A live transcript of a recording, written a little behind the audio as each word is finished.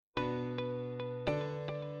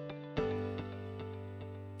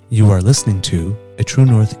You are listening to a True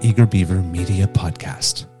North Eager Beaver media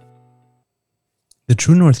podcast. The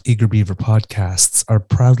True North Eager Beaver podcasts are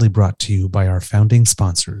proudly brought to you by our founding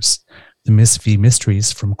sponsors, the Miss V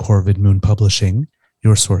Mysteries from Corvid Moon Publishing,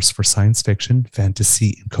 your source for science fiction,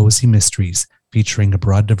 fantasy, and cozy mysteries featuring a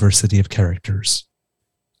broad diversity of characters.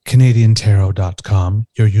 CanadianTarot.com,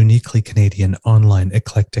 your uniquely Canadian online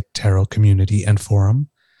eclectic tarot community and forum,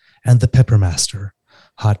 and the Peppermaster,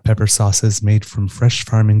 hot pepper sauces made from fresh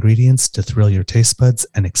farm ingredients to thrill your taste buds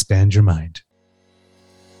and expand your mind.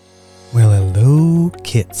 Well, hello,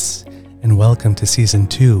 kits, and welcome to Season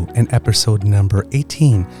 2 and episode number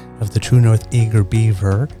 18 of the True North Eager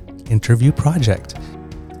Beaver interview project.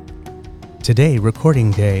 Today,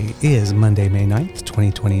 recording day, is Monday, May 9th,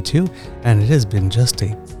 2022, and it has been just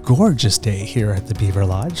a gorgeous day here at the Beaver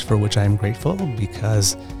Lodge, for which I am grateful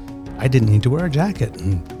because I didn't need to wear a jacket,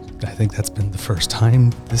 and I think that's been the first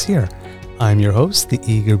time this year. I'm your host, the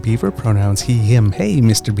Eager Beaver, pronouns he, him, hey,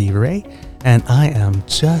 Mr. Beaver, eh? And I am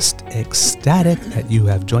just ecstatic that you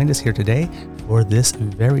have joined us here today for this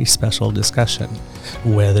very special discussion.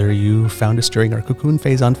 Whether you found us during our cocoon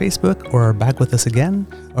phase on Facebook or are back with us again,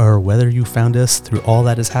 or whether you found us through all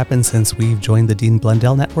that has happened since we've joined the Dean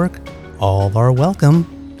Blundell Network, all are welcome.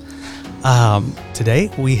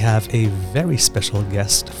 Today we have a very special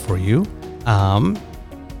guest for you.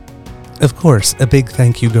 Of course, a big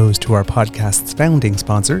thank you goes to our podcast's founding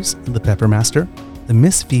sponsors, the Peppermaster, the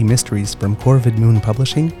Miss V Mysteries from Corvid Moon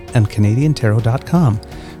Publishing, and CanadianTarot.com,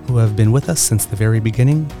 who have been with us since the very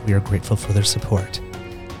beginning. We are grateful for their support.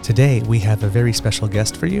 Today, we have a very special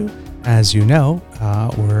guest for you. As you know,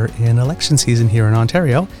 we're in election season here in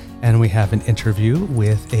Ontario, and we have an interview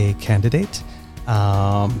with a candidate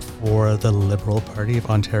for the Liberal Party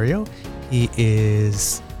of Ontario. He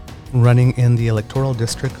is running in the electoral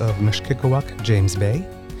district of Mushkegowuk, James Bay.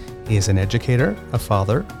 He is an educator, a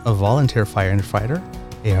father, a volunteer firefighter,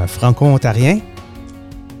 et un Franco-Ontarien.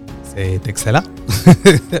 C'est excellent.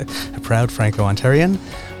 A proud Franco-Ontarian.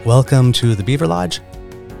 Welcome to the Beaver Lodge,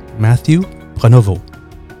 Matthew Pronovost.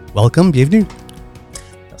 Welcome, bienvenue.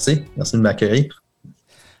 Merci de m'accueillir.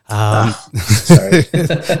 Sorry.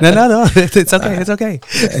 No, it's okay, it's okay.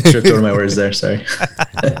 I tripped over my words there, sorry.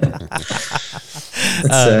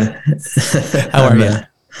 How are you?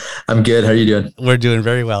 I'm good. How are you doing? We're doing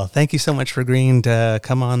very well. Thank you so much for agreeing to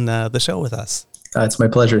come on the show with us. It's my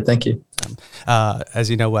pleasure. Thank you. As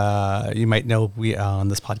you know, you might know, we on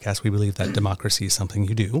this podcast, we believe that democracy is something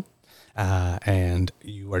you do, and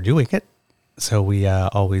you are doing it. So we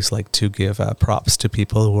always like to give props to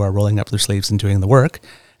people who are rolling up their sleeves and doing the work.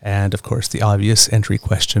 And of course, the obvious entry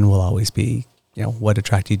question will always be, what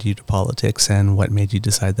attracted you to politics and what made you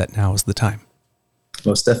decide that now is the time?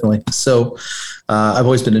 Most definitely. So I've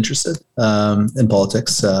always been interested in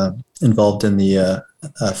politics, involved in the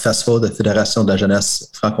FESFO, the Fédération de la Jeunesse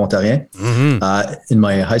Franco-Ontarienne, in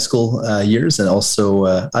my high school years, and also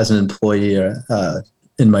as an employee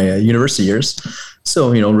in my university years. So,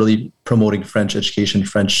 really promoting French education,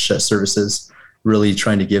 French services, really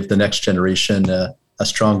trying to give the next generation a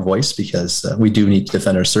strong voice, because we do need to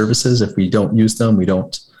defend our services. If we don't use them, we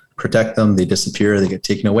don't protect them, they disappear, they get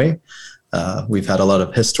taken away. We've had a lot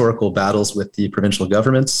of historical battles with the provincial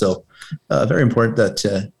governments, so very important that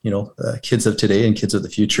kids of today and kids of the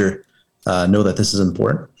future know that this is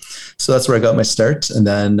important. So that's where I got my start, and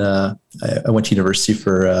then I went to university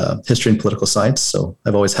for history and political science. So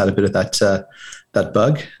I've always had a bit of that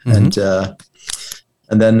bug,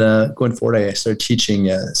 and then going forward, I started teaching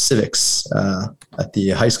civics at the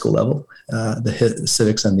high school level, the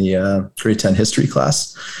civics and the grade 10 history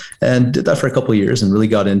class, and did that for a couple of years and really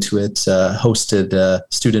got into it, hosted a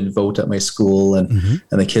student vote at my school, and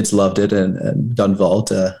the kids loved it and got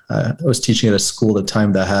involved. I was teaching at a school at the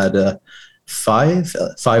time that had five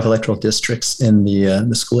electoral districts in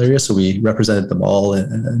the school area, so we represented them all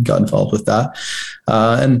and got involved with that.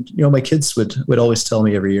 And my kids would always tell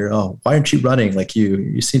me every year, "Oh, why aren't you running? Like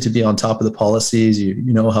you seem to be on top of the policies. You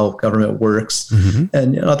know how government works."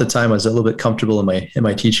 And at the time, I was a little bit comfortable in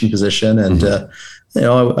my teaching position, and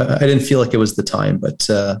I didn't feel like it was the time. But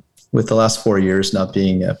with the last 4 years not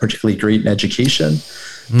being particularly great in education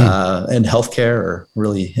and healthcare, or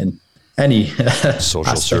really in any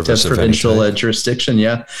social service of provincial jurisdiction,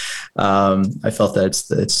 I felt that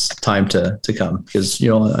it's time to come, because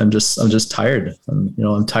I'm just tired.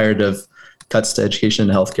 I'm tired of cuts to education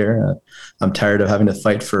and healthcare. I'm tired of having to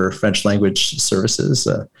fight for French language services.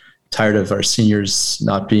 Tired of our seniors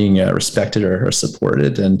not being respected or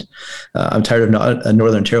supported, and I'm tired of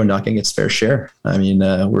Northern Ontario not getting its fair share. I mean,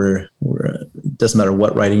 we're doesn't matter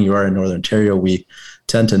what riding you are in Northern Ontario, we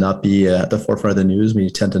tend to not be at the forefront of the news. We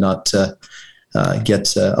tend to not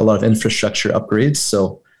get a lot of infrastructure upgrades.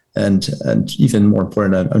 So, and even more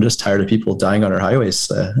important, I'm just tired of people dying on our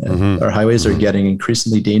highways. Our highways are getting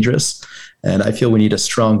increasingly dangerous, and I feel we need a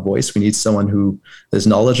strong voice. We need someone who is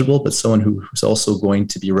knowledgeable, but someone who's also going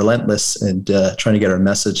to be relentless and trying to get our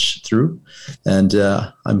message through. And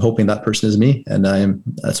I'm hoping that person is me, and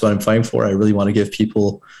that's what I'm fighting for. I really want to give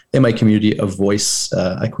people in my community a voice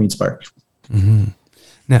at Queen's Park. Mm-hmm.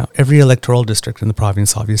 Now, every electoral district in the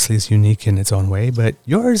province obviously is unique in its own way, but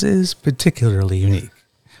yours is particularly unique.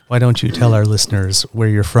 Why don't you tell our listeners where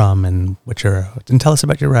you're from and tell us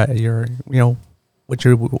about the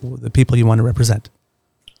people you want to represent?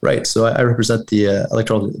 Right. So I represent the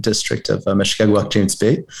electoral district of Meshkagawak James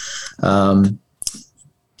Bay.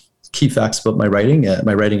 Key facts about my writing.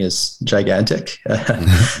 My writing is gigantic.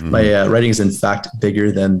 My writing is in fact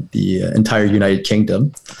bigger than the entire United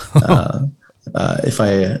Kingdom. If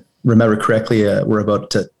I remember correctly, we're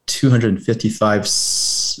about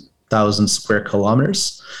 255,000 square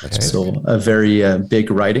kilometers. So a very big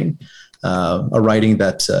writing, a writing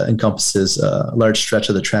that encompasses a large stretch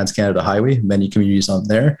of the Trans-Canada Highway, many communities on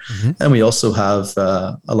there. And we also have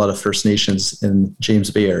a lot of First Nations in James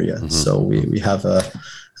Bay area. So we have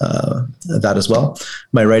that as well.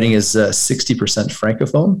 My writing is 60%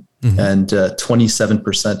 Francophone and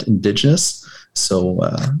 27% Indigenous. So,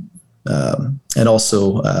 and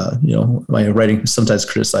also, my writing is sometimes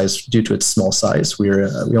criticized due to its small size. We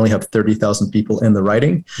only have 30,000 people in the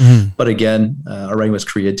writing, but again, our writing was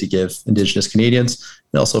created to give Indigenous Canadians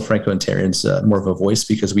and also Franco-Ontarians more of a voice,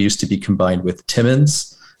 because we used to be combined with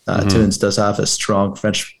Timmins. Timmins does have a strong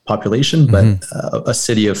French population, but a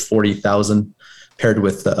city of 40,000 paired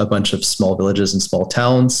with a bunch of small villages and small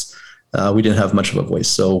towns, we didn't have much of a voice.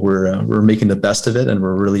 So we're making the best of it, and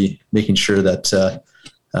we're really making sure that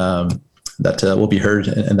will be heard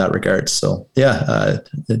in that regard. So a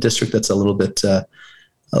district that's a little bit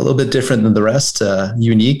different than the rest,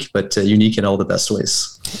 unique, but unique in all the best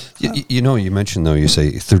ways. You mentioned, though, you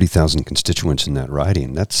say 30,000 constituents in that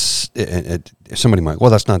riding. That's somebody might,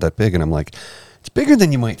 well, that's not that big, and I'm like, it's bigger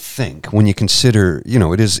than you might think when you consider,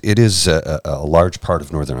 it is a large part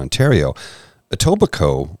of Northern Ontario.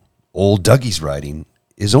 Etobicoke, old Dougie's riding,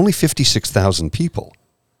 is only 56,000 people.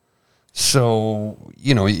 So,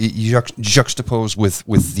 you juxtapose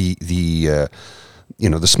with the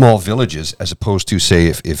small villages, as opposed to, say,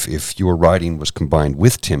 if your riding was combined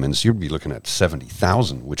with Timmins, you'd be looking at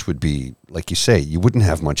 70,000, which would be, like you say, you wouldn't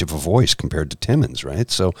have much of a voice compared to Timmins,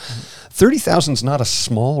 right? So 30,000 is not a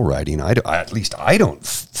small riding. At least I don't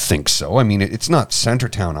think so. I mean, it's not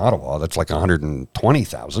Centertown, Ottawa. That's like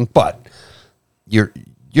 120,000, but your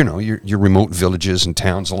remote villages and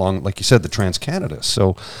towns along, like you said, the Trans-Canada.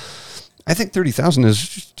 So I think 30,000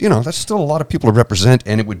 is, that's still a lot of people to represent,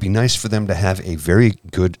 and it would be nice for them to have a very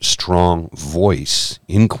good, strong voice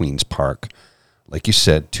in Queen's Park, like you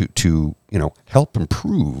said, to help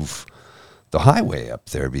improve the highway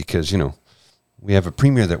up there, because, we have a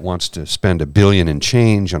premier that wants to spend $1 billion and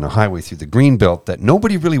change on a highway through the Greenbelt that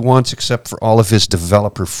nobody really wants except for all of his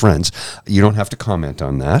developer friends. You don't have to comment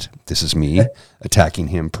on that. This is me attacking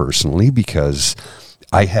him personally, because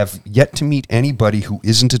I have yet to meet anybody who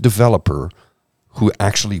isn't a developer who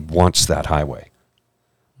actually wants that highway.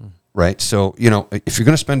 Right? So, if you're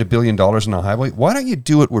going to spend $1 billion on a highway, why don't you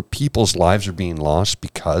do it where people's lives are being lost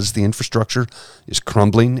because the infrastructure is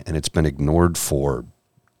crumbling and it's been ignored for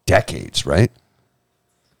decades, right?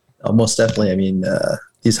 Most definitely. I mean,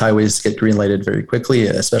 these highways get green lighted very quickly,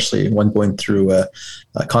 especially one going through a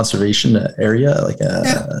conservation area, like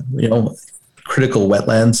critical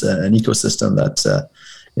wetlands, an ecosystem that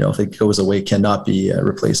if it goes away, cannot be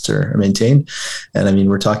replaced or maintained. And I mean,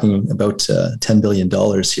 we're talking about $10 billion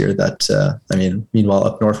here. That meanwhile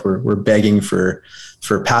up north, we're begging for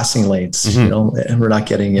passing lanes. And we're not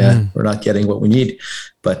getting what we need.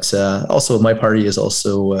 But also, my party is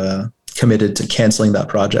also committed to canceling that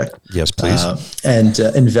project. Yes, please. And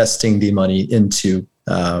investing the money into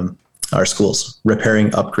our schools,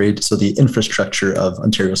 repairing, upgrade, so the infrastructure of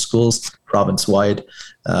Ontario schools, province-wide.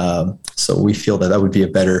 So we feel that would be a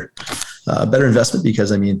better investment, because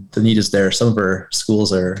the need is there. Some of our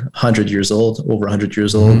schools are 100 years old, over 100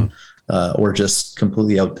 years old, or just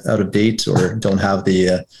completely out of date, or don't have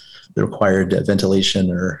the required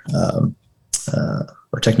ventilation or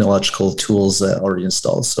technological tools already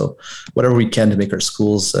installed. So whatever we can to make our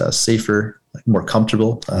schools safer, more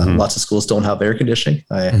comfortable. Lots of schools don't have air conditioning.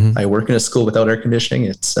 I work in a school without air conditioning.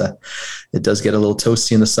 It does get a little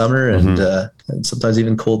toasty in the summer and sometimes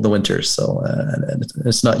even cold in the winter. So and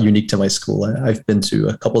it's not unique to my school. I've been to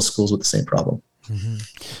a couple of schools with the same problem.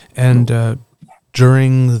 And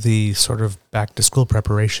During the sort of back to school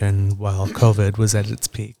preparation while COVID was at its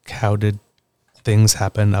peak, how did things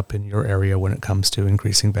happen up in your area when it comes to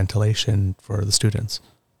increasing ventilation for the students?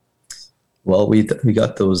 Well, we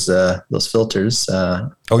got those filters.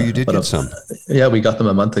 Oh, you did get some? Yeah, we got them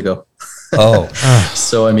a month ago. Oh,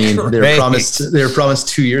 So I mean, they were great. promised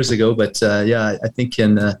 2 years ago, but yeah, I think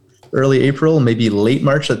in early April, maybe late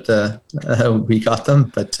March, we got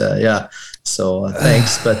them. But yeah, so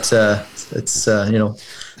thanks. But it's the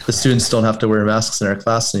students don't have to wear masks in our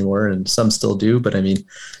class anymore, and some still do. But I mean,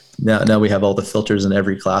 now we have all the filters in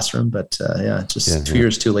every classroom. But yeah, just 2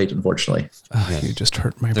 years too late, unfortunately. You just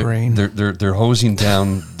hurt my brain. They're hosing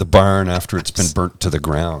down the barn after it's been burnt to the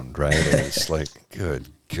ground, right? And it's like, good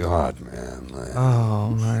God, man. Like,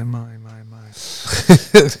 Oh, my.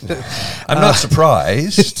 I'm not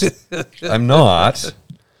surprised. I'm not.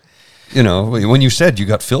 You know, when you said you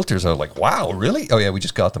got filters, I was like, wow, really? Oh, yeah, we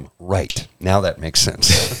just got them. Right. Now that makes sense.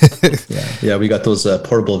 Yeah, we got those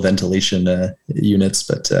portable ventilation units,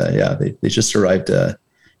 but yeah, they just arrived at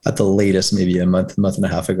the latest, maybe a month and a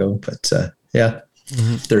half ago. But yeah,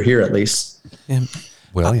 they're here at least. Yeah.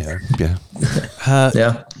 Well, yeah. Yeah.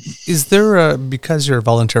 Is there, because you're a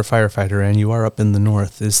volunteer firefighter and you are up in the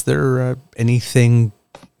north, is there anything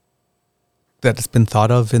that has been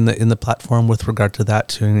thought of in the platform with regard to that,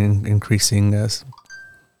 to increasing the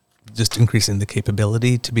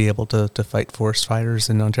capability to be able to fight forest fires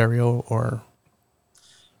in Ontario? Or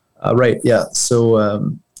Right. Yeah. So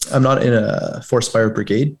I'm not in a forest fire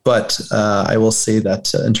brigade, but I will say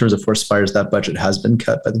that in terms of forest fires, that budget has been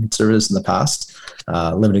cut by the Conservatives in the past,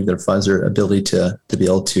 limiting their funds, their ability to be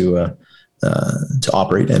able to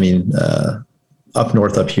operate. I mean, up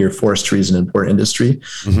north, up here, forestry is an important industry.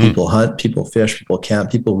 People hunt, people fish, people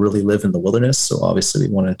camp, people really live in the wilderness. So obviously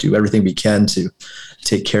we want to do everything we can to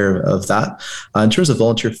take care of that. In terms of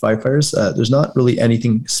volunteer firefighters, there's not really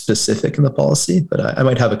anything specific in the policy, but I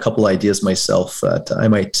might have a couple ideas myself that I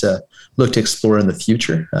might look to explore in the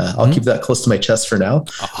future. I'll keep that close to my chest for now,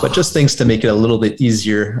 but just things to make it a little bit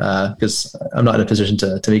easier, because I'm not in a position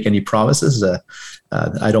to make any promises.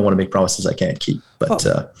 I don't want to make promises I can't keep. But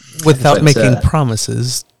without making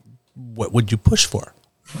promises, what would you push for?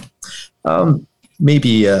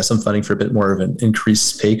 Maybe some funding for a bit more of an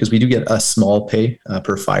increased pay, because we do get a small pay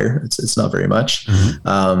per fire. It's not very much.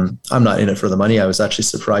 I'm not in it for the money. I was actually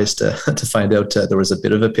surprised to find out there was a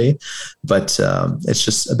bit of a pay, but it's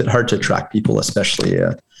just a bit hard to attract people, especially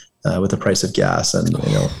with the price of gas and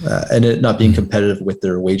and it not being competitive with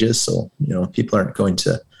their wages. So people aren't going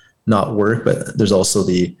to not work, but there's also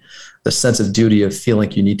the sense of duty of feeling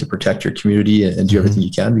like you need to protect your community and do everything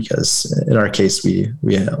you can, because in our case, we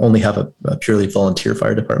only have a purely volunteer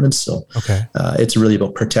fire department. So it's really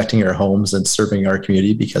about protecting our homes and serving our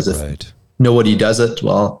community, because if nobody does it,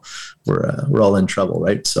 well, we're all in trouble,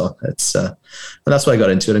 right? So it's and that's why I got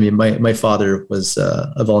into it. I mean, my father was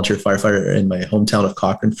a volunteer firefighter in my hometown of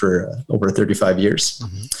Cochrane for over 35 years.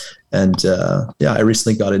 And yeah, I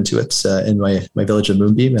recently got into it in my village of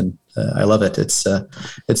Moonbeam, and I love it. It's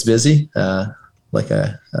busy. I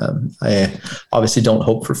obviously don't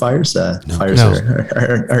hope for fires. Fires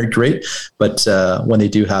are great, but when they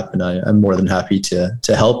do happen, I'm more than happy to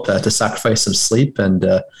help, to sacrifice some sleep, and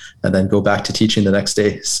then go back to teaching the next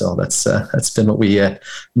day. So that's been what we been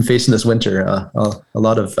facing this winter. A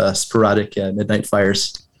lot of sporadic midnight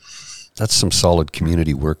fires. That's some solid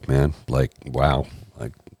community work, man. Like, wow,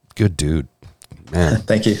 like, good dude, man.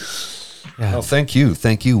 Thank you. Yeah. Well, thank you.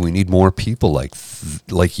 We need more people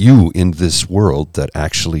like you in this world that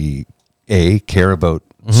actually care about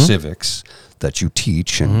civics, that you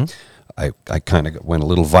teach. And I kind of went a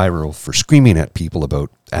little viral for screaming at people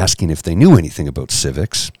about asking if they knew anything about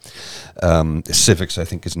civics. Civics, I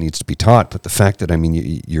think, needs to be taught. But the fact that, I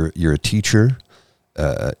mean, you're a teacher,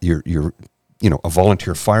 you're a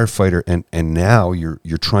volunteer firefighter, and now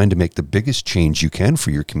you're trying to make the biggest change you can for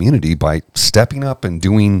your community by stepping up and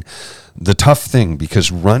doing the tough thing,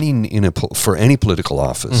 because running for any political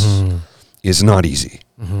office is not easy.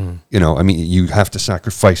 I mean, you have to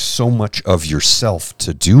sacrifice so much of yourself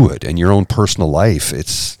to do it, and your own personal life.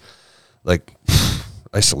 It's like,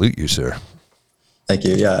 I salute you, sir. Thank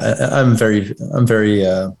you. Yeah, I'm very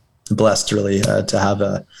blessed, really, to have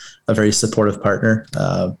a very supportive partner.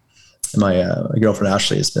 My girlfriend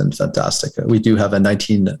Ashley has been fantastic. We do have a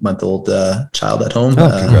 19-month-old child at home.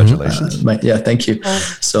 Oh, congratulations! Thank you.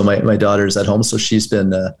 So my daughter's at home, so she's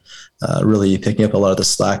been really picking up a lot of the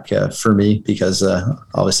slack for me, because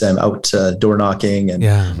obviously I'm out door knocking and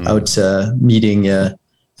out meeting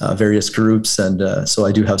various groups, and so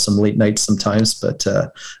I do have some late nights sometimes. But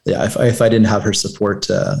yeah, if I didn't have her support,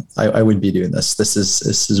 I wouldn't be doing this. This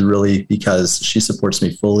is really because she supports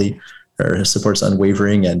me fully. Her support's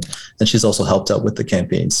unwavering, and she's also helped out with the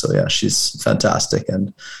campaign. So yeah, she's fantastic,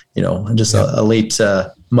 and just a late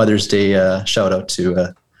Mother's Day shout out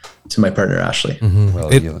to my partner Ashley. Mm-hmm.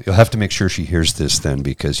 Well, you'll have to make sure she hears this then,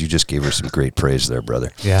 because you just gave her some great praise there,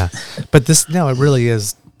 brother. Yeah, but it really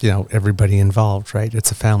is everybody involved, right?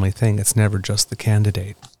 It's a family thing. It's never just the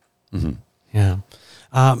candidate. Mm-hmm. Yeah,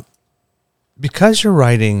 because your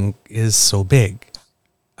riding is so big.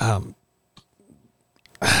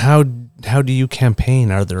 How do you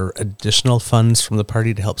campaign? Are there additional funds from the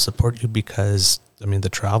party to help support you? Because the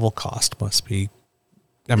travel cost must be,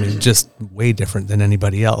 just way different than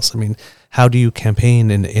anybody else. How do you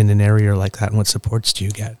campaign in an area like that, and what supports do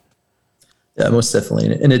you get? Yeah, most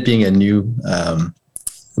definitely. And it being a new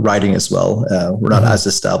riding as well, we're not as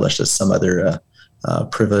established as some other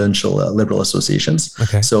provincial liberal associations.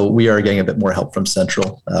 Okay. So we are getting a bit more help from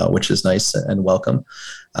Central, which is nice and welcome.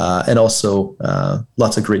 And also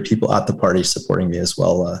lots of great people at the party supporting me as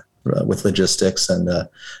well with logistics, and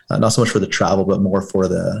not so much for the travel, but more for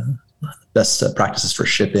the best practices for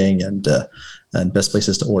shipping and best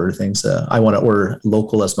places to order things. I want to order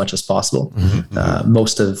local as much as possible. Mm-hmm.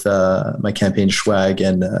 Most of my campaign swag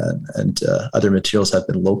and other materials have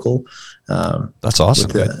been local. That's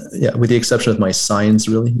awesome. With the exception of my signs,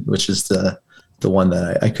 really, which is the one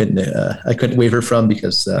that I couldn't waver from,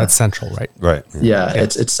 because that's Central, right? Right. Yeah.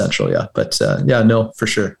 It's Central. Yeah. But no, for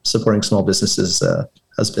sure, supporting small businesses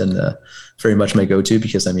has been very much my go-to,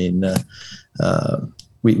 because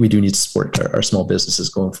we do need to support our small businesses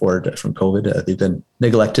going forward from COVID. They've been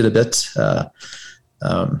neglected a bit.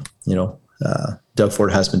 Doug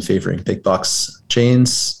Ford has been favoring big box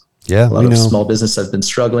chains. Yeah, a lot of small business have been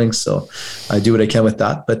struggling, so I do what I can with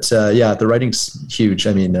that. But the writing's huge.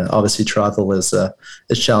 Obviously travel is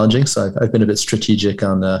challenging, so I've been a bit strategic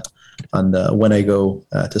on when I go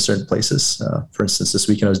to certain places. For instance, this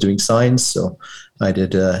weekend I was doing signs, so I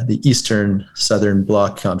did the eastern southern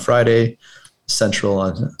block on Friday, Central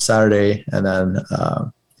on Saturday, and then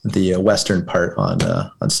the western part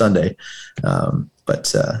on Sunday.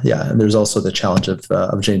 And there's also the challenge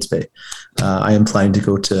of James Bay. I am planning to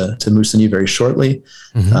go to Moosonee very shortly.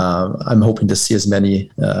 Mm-hmm. I'm hoping to see as many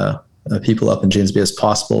people up in James Bay as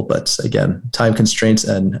possible, but again, time constraints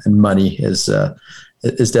and money is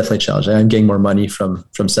definitely challenging. I'm getting more money from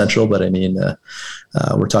Central, but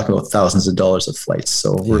we're talking about thousands of dollars of flights.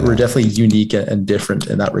 So we're definitely unique and different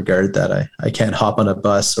in that regard, that I can't hop on a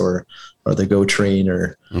bus or the GO train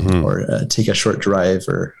or take a short drive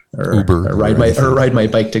or Uber or ride my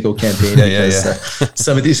bike to go campaign.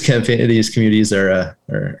 Some of these communities are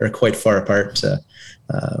quite far apart.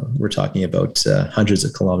 We're talking about hundreds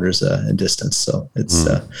of kilometers in distance. So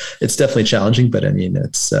it's definitely challenging, but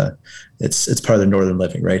it's part of the northern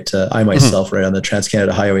living, right? I myself ride on the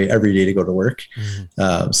Trans-Canada Highway every day to go to work.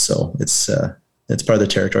 So it's part of the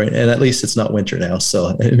territory, and at least it's not winter now, so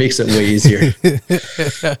it makes it way easier.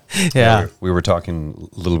 Yeah. We were talking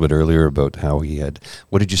a little bit earlier about how he had,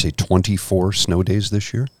 what did you say, 24 snow days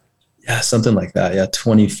this year? Yeah, something like that. Yeah,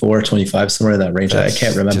 24, 25, somewhere in that range. I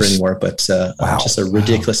can't remember anymore, but just a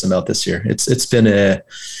ridiculous amount this year. It's been a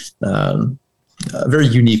very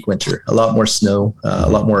unique winter. A lot more snow, a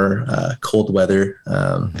lot more cold weather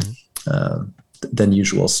than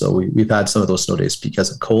usual. So we've had some of those snow days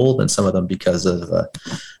because of cold, and some of them because of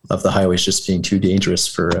the highways just being too dangerous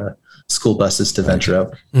for school buses to venture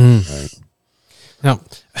out. Right. Now,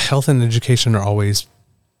 health and education are always,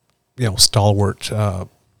 stalwart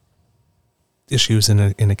issues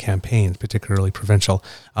in a campaign, particularly provincial.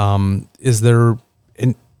 Is there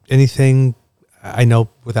anything, I know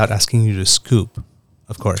without asking you to scoop,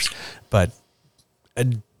 of course, but a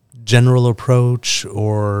general approach,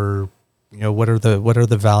 or what are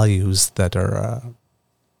the values that are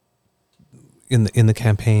in the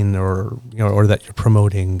campaign, or that you're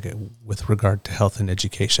promoting with regard to health and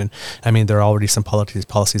education? There are already some policies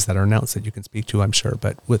that are announced that you can speak to, I'm sure,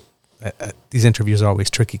 but with these interviews are always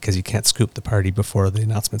tricky because you can't scoop the party before the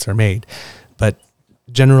announcements are made. But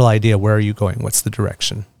general idea, where are you going? What's the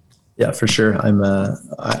direction? Yeah, for sure.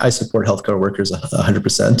 I support healthcare workers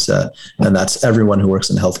 100%, and that's everyone who works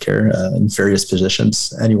in healthcare in various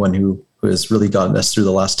positions. Anyone who has really gotten us through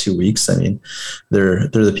the last 2 weeks. They're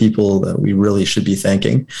the people that we really should be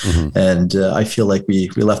thanking, and I feel like we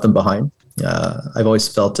left them behind. I've always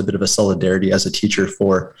felt a bit of a solidarity as a teacher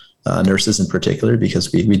for nurses in particular,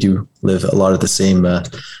 because we do live a lot of the same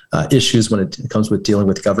issues when it comes with dealing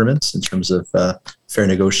with governments in terms of fair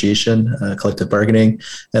negotiation, collective bargaining,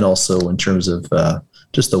 and also in terms of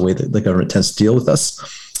just the way that the government tends to deal with us.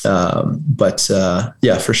 But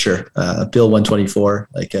yeah, for sure. Bill 124,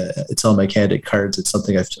 like it's on my candidate cards. It's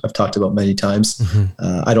something I've talked about many times.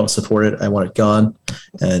 I don't support it. I want it gone.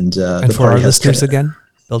 And for our listeners again,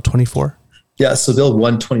 Bill 24. Yeah, so Bill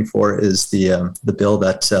 124 is the bill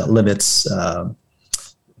that limits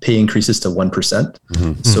pay increases to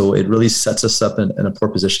 1%. So it really sets us up in a poor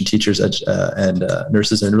position, teachers and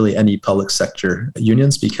nurses, and really any public sector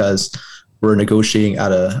unions, because we're negotiating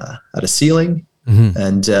at a ceiling.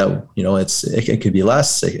 And it could be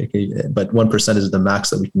less, but 1% is the max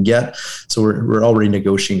that we can get. So we're already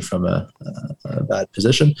negotiating from a bad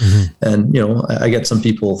position. And I get some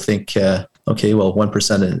people think, okay, well,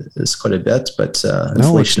 1% is quite a bit, but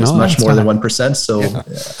inflation is much more than 1%. So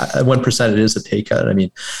 1% it is a pay cut. I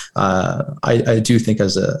mean, I do think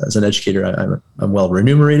as an educator, I'm well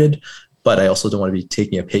remunerated. But I also don't want to be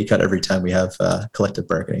taking a pay cut every time we have collective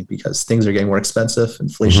bargaining, because things are getting more expensive.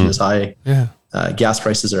 Inflation is high. Gas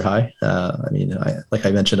prices are high. I mean, like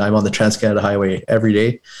I mentioned, I'm on the Trans-Canada Highway every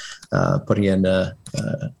day, putting in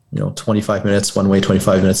 25 minutes one way,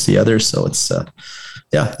 25 minutes the other. So it's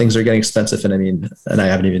things are getting expensive. And I mean, and I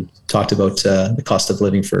haven't even talked about the cost of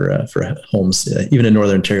living for homes. Even in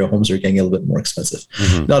Northern Ontario, homes are getting a little bit more expensive.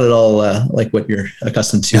 Not at all like what you're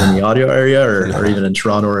accustomed to in the Ottawa area or even in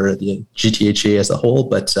Toronto or the GTHA as a whole.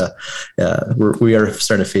 But we are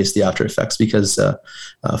starting to face the after effects because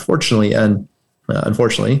fortunately,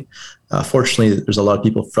 there's a lot of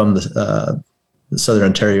people from the Southern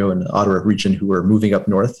Ontario and Ottawa region who are moving up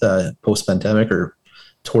north post-pandemic, or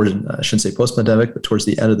I shouldn't say post-pandemic, but towards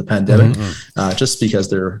the end of the pandemic, just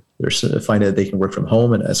because they're finding that they can work from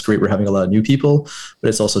home, and it's great. We're having a lot of new people, but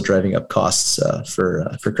it's also driving up costs for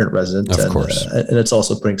current residents, of course, and it's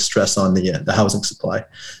also putting stress on the housing supply.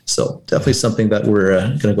 So definitely something that we're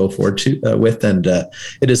going to go forward with, and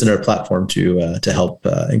it is in our platform to help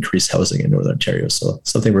increase housing in Northern Ontario. So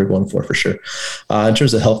something we're going for sure. In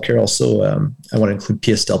terms of healthcare, also I want to include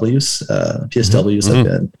PSWs. PSWs have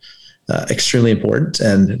been extremely important,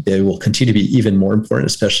 and they will continue to be even more important,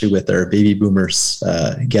 especially with our baby boomers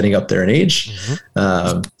getting up there in age.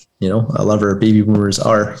 A lot of our baby boomers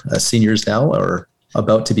are seniors now, or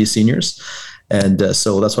about to be seniors. And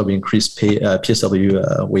so that's why we increased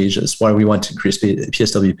PSW wages, why we want to increase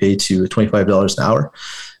PSW pay to $25 an hour.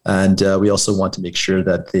 And we also want to make sure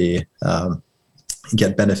that they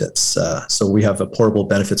get benefits. So we have a portable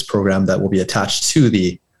benefits program that will be attached to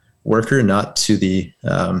the worker, not to the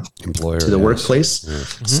employer, to the workplace.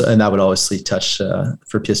 So, and that would obviously touch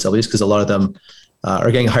for PSWs, because a lot of them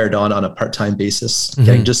are getting hired on a part-time basis,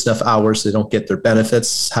 getting just enough hours so they don't get their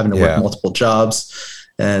benefits, having to work multiple jobs.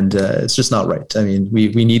 And it's just not right. I mean, we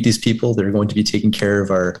need these people. They're going to be taking care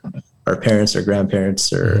of our parents, our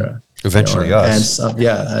grandparents, or eventually us.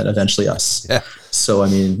 And eventually us. Yeah. So, I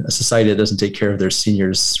mean, a society that doesn't take care of their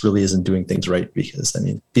seniors really isn't doing things right, because, I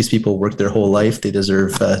mean, these people work their whole life. They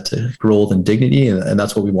deserve to grow old in dignity. And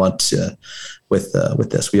that's what we want with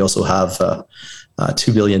this. We also have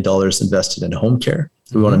 $2 billion invested in home care.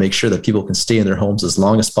 We want to make sure that people can stay in their homes as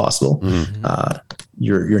long as possible.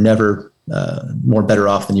 You're never more better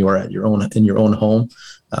off than you are in your own home,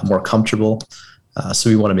 more comfortable. So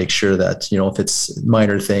we want to make sure that, if it's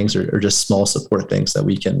minor things or just small support things, that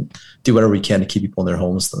we can do whatever we can to keep people in their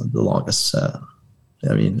homes the longest.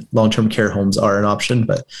 I mean, long-term care homes are an option,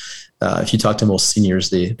 but if you talk to most seniors,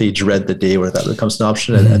 they dread the day where that becomes an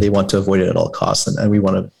option, and they want to avoid it at all costs. And we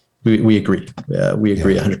agree. We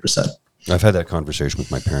agree 100%. I've had that conversation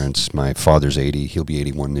with my parents. My father's 80. He'll be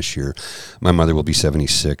 81 this year. My mother will be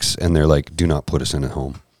 76. And they're like, do not put us in a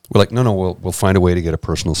home. We're like, no, we'll find a way to get a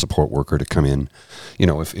personal support worker to come in.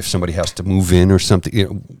 If somebody has to move in or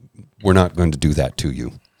something, we're not going to do that to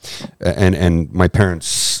you. And my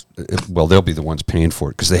parents, well, they'll be the ones paying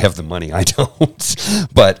for it because they have the money. I don't.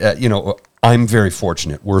 But, I'm very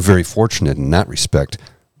fortunate. We're very fortunate in that respect.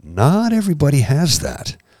 Not everybody has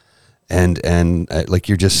that. And like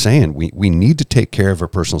you're just saying, we need to take care of our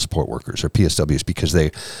personal support workers, or PSWs, because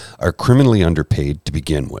they are criminally underpaid to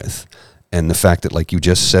begin with. And the fact that, like you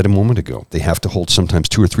just said a moment ago, they have to hold sometimes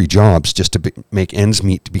 2 or 3 jobs just to make ends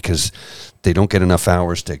meet, because they don't get enough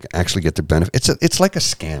hours to actually get their benefit. It's like a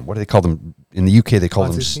scam. What do they call them? In the UK, they call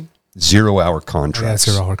them 0-hour contracts.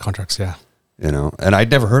 Yeah, 0-hour contracts, yeah. And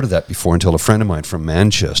I'd never heard of that before until a friend of mine from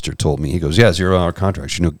Manchester told me. He goes, 0-hour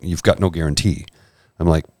contracts. You've got no guarantee. I'm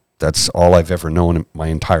like, that's all I've ever known in my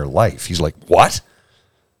entire life. He's like, what?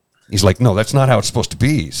 He's like, no, that's not how it's supposed to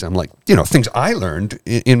be. So I'm like, things I learned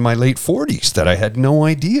in my late 40s that I had no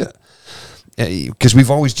idea. Because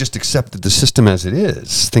we've always just accepted the system as it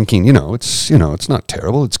is, thinking, it's not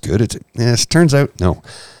terrible, it's good. It turns out, no.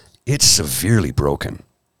 it's severely broken.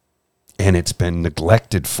 And it's been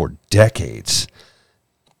neglected for decades.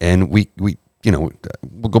 And we'll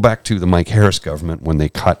go back to the Mike Harris government when they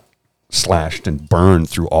cut, slashed, and burned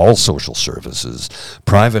through all social services,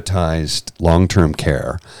 privatized long-term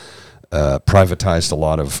care, privatized a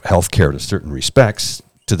lot of health care to certain respects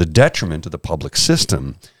to the detriment of the public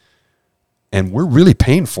system. And we're really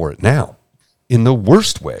paying for it now in the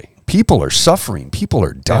worst way. People are suffering. People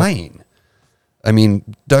are dying. Yeah. I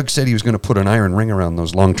mean, Doug said he was going to put an iron ring around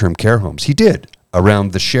those long-term care homes. He did,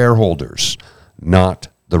 around the shareholders, not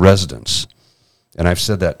the residents. And I've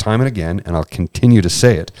said that time and again, and I'll continue to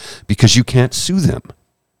say it, because you can't sue them.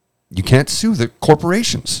 You can't sue the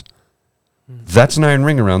corporations. That's an iron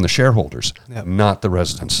ring around the shareholders, not the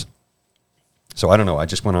residents. So I don't know. I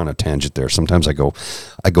just went on a tangent there. Sometimes I go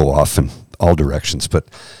off in all directions. But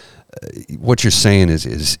what you're saying is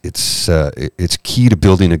it's key to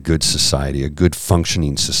building a good society, a good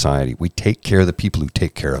functioning society. We take care of the people who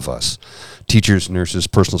take care of us. Teachers, nurses,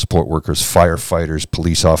 personal support workers, firefighters,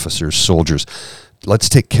 police officers, soldiers. Let's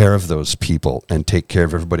take care of those people and take care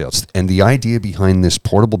of everybody else. And the idea behind this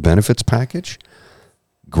portable benefits package,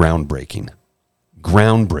 groundbreaking.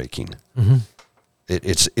 Mm-hmm.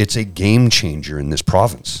 It's a game changer in this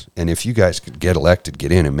province. And if you guys could get elected,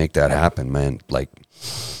 get in and make that happen, man, like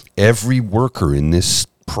every worker in this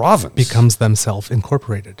province becomes themselves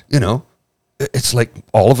incorporated. You know, it's like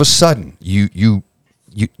all of a sudden you're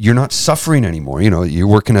not suffering anymore. You know, you're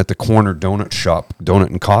working at the corner donut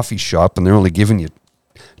and coffee shop, and they're only giving you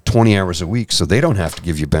 20 hours a week, so they don't have to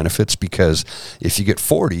give you benefits, because if you get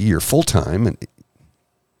 40, you're full-time. And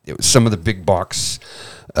some of the big box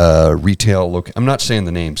retail I'm not saying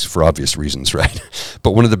the names for obvious reasons, right?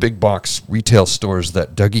 But one of the big box retail stores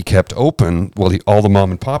that Dougie kept open, well, all the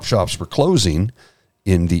mom and pop shops were closing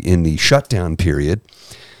in the shutdown period.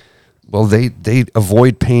 Well, they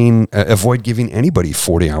avoid giving anybody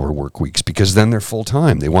 40-hour work weeks, because then they're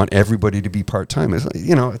full-time. They want everybody to be part-time.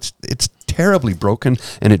 It's terribly broken,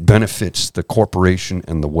 and it benefits the corporation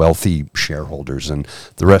and the wealthy shareholders, and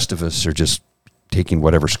the rest of us are just taking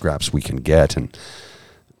whatever scraps we can get, and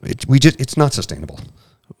it's not sustainable.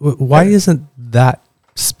 Why isn't that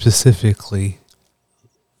specifically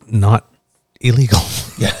not illegal?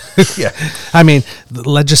 Yeah. Yeah. I mean, the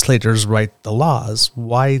legislators write the laws.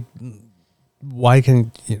 Why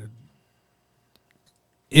can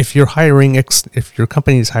if you're hiring if your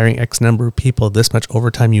company is hiring X number of people, this much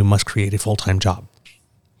overtime, you must create a full-time job.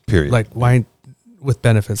 Period. Like, why with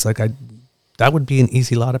benefits? Like, that would be an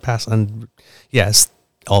easy law to pass on. Yes,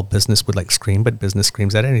 all business would scream, but business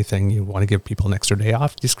screams at anything. You want to give people an extra day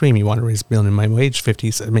off, you scream. You want to raise minimum wage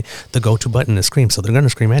 50. I mean, the go-to button is scream, so they're going to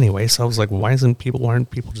scream anyway. So I was like, why aren't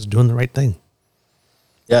people just doing the right thing?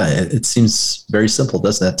 Yeah, it seems very simple,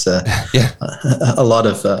 doesn't it? Yeah, a lot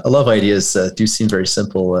of ideas do seem very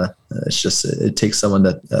simple. It's just it takes someone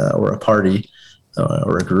that or a party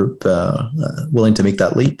or a group willing to make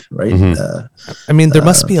that leap, right? Mm-hmm. I mean, there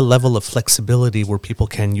must be a level of flexibility where people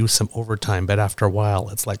can use some overtime, but after a while,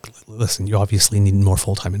 it's like, listen, you obviously need more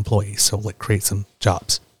full-time employees, so create some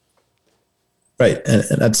jobs. Right, and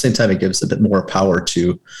at the same time, it gives a bit more power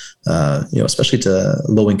to, especially to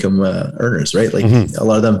low-income earners, right? A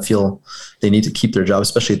lot of them feel they need to keep their job,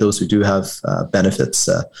 especially those who do have benefits.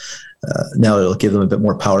 Now it'll give them a bit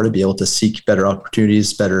more power to be able to seek better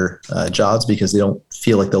opportunities, better jobs, because they don't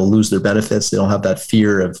feel like they'll lose their benefits. They don't have that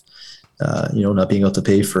fear of, not being able to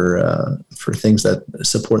pay for things that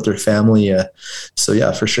support their family. So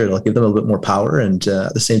yeah, for sure, it'll give them a little bit more power. And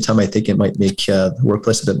at the same time, I think it might make the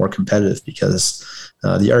workplace a bit more competitive, because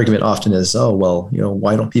the argument often is, oh, well,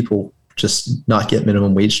 why don't people just not get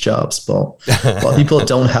minimum wage jobs? Well, people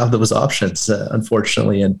don't have those options,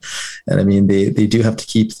 unfortunately. And I mean, they do have to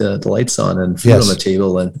keep the lights on and food on the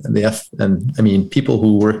table. And I mean, people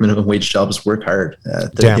who work minimum wage jobs work hard.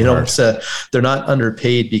 They're not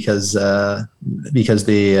underpaid because they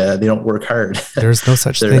don't work hard. There's no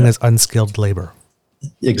such thing as unskilled labor.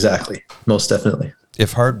 Exactly. Most definitely.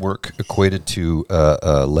 If hard work equated to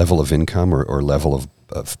a level of income or level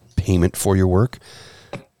of payment for your work,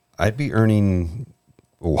 I'd be earning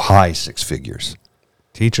high six figures.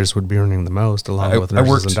 Teachers would be earning the most, along with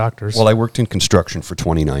nurses and doctors. Well, I worked in construction for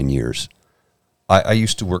 29 years. I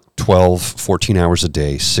used to work 12, 14 hours a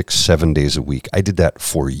day, 6, 7 days a week. I did that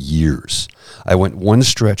for years. I went one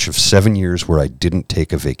stretch of 7 years where I didn't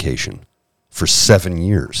take a vacation for 7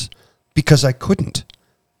 years because I couldn't.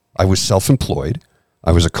 I was self-employed.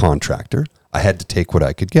 I was a contractor. I had to take what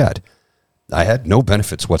I could get. I had no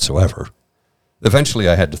benefits whatsoever. Eventually,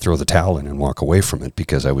 I had to throw the towel in and walk away from it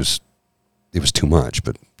because it was too much.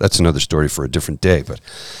 But that's another story for a different day. But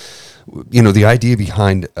the idea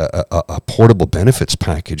behind a portable benefits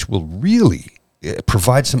package will really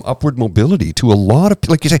provide some upward mobility to a lot of,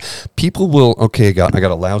 like you say, people will, okay, I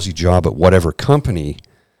got a lousy job at whatever company,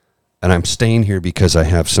 and I'm staying here because I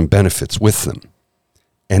have some benefits with them,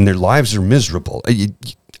 and their lives are miserable.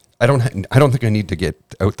 I don't think I need to get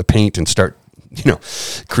out the paint and start,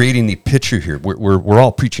 creating the picture here. We're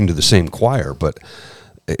all preaching to the same choir, but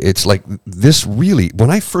it's like this really, when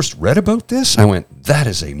I first read about this, I went, that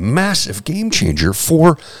is a massive game changer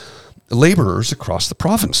for laborers across the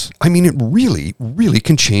province. I mean, it really, really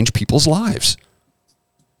can change people's lives.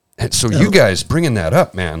 And so you guys bringing that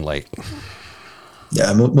up, man, like...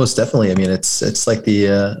 Yeah, most definitely. I mean, it's like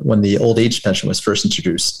when the old age pension was first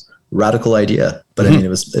introduced, radical idea, but I mean, it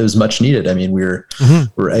was much needed. I mean, we're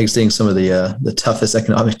exiting some of the toughest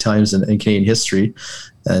economic times in Canadian history,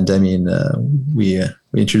 and I mean, we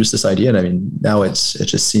introduced this idea, and I mean, now it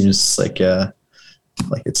just seems like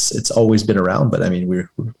it's always been around. But I mean, we're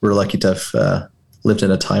lucky to have lived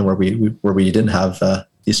in a time where we didn't have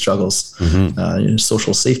these struggles,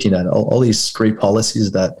 social safety net, all these great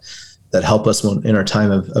policies that help us in our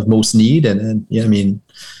time of most need. And I mean,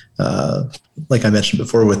 like I mentioned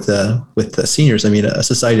before with the seniors, I mean, a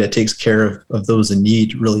society that takes care of those in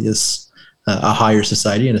need really is a higher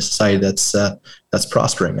society, and a society that's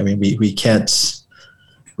prospering. I mean, we can't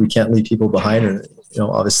leave people behind, or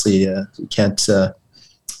obviously we can't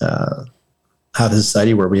have a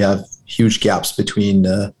society where we have huge gaps between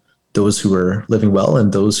those who are living well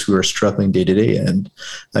and those who are struggling day to day. And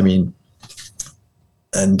I mean,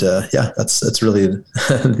 that's really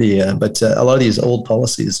but a lot of these old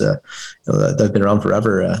policies that have been around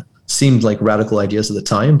forever seemed like radical ideas at the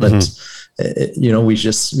time, but we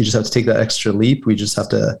just have to take that extra leap. We just have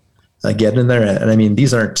to get in there. And I mean,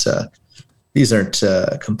 these aren't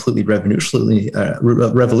completely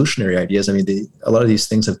revolutionary ideas. I mean, a lot of these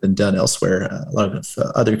things have been done elsewhere. A lot of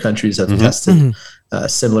other countries have tested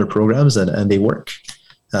similar programs, and they work.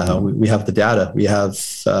 We have the data. We have,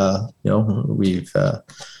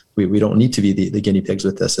 we don't need to be the guinea pigs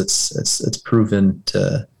with this. It's proven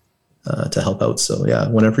to help out. So yeah,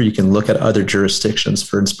 whenever you can look at other jurisdictions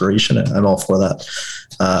for inspiration, I'm all for that.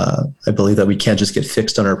 I believe that we can't just get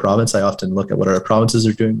fixed on our province. I often look at what our provinces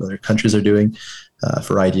are doing, what other countries are doing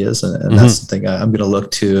for ideas, and that's something I'm going to look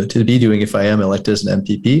to be doing if I am elected as an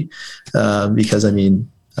MPP, because I mean.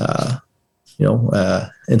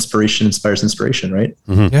 Inspiration inspires inspiration, right?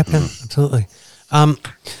 Yeah, absolutely.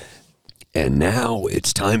 And now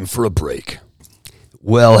it's time for a break.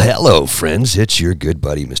 Well, hello, friends. It's your good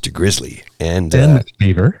buddy, Mr. Grizzly. And Mr.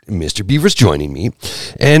 Beaver. Mr. Beaver's joining me.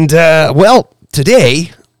 And,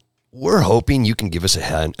 today, we're hoping you can give us a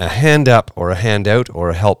hand up or a handout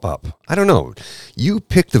or a help up. I don't know. You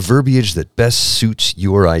pick the verbiage that best suits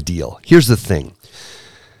your ideal. Here's the thing.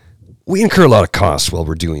 We incur a lot of costs while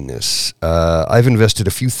we're doing this. I've invested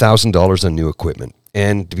a few $1,000s on new equipment.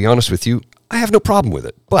 And to be honest with you, I have no problem with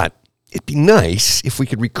it. But it'd be nice if we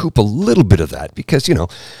could recoup a little bit of that because,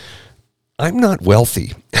 I'm not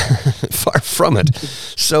wealthy. Far from it.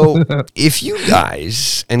 So if you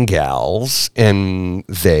guys and gals and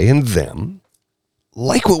they and them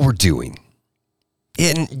like what we're doing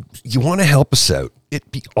and you want to help us out,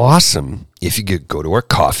 it'd be awesome if you could go to our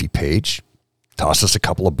coffee page, toss us a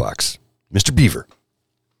couple of bucks. Mr. Beaver.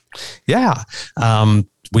 Yeah.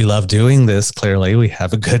 We love doing this. Clearly, we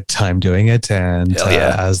have a good time doing it. And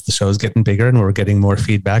as the show is getting bigger and we're getting more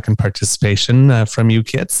feedback and participation from you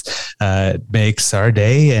kids, it makes our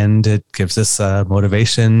day, and it gives us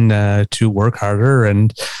motivation to work harder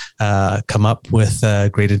and come up with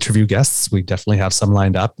great interview guests. We definitely have some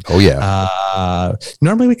lined up. Oh, yeah.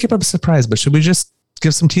 Normally we keep up a surprise, but should we just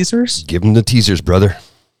give some teasers? Give them the teasers, brother.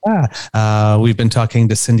 Yeah, we've been talking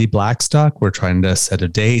to Cindy Blackstock. We're trying to set a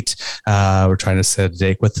date. We're trying to set a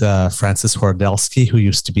date with Francis Hordelsky, who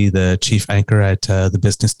used to be the chief anchor at the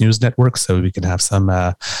Business News Network, so we can have some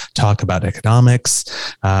talk about economics.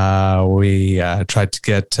 We tried to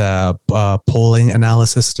get polling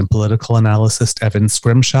analyst and political analyst Evan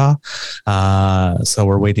Scrimshaw, so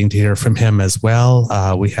we're waiting to hear from him as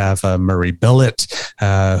well. We have Murray Billett,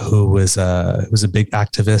 who was a big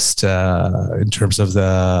activist in terms of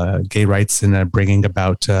the gay rights and bringing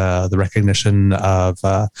about the recognition of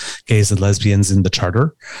gays and lesbians in the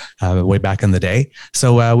charter way back in the day.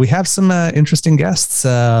 So we have some interesting guests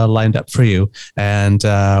lined up for you, and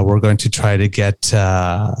we're going to try to get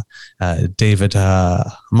David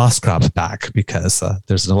Moskrop back because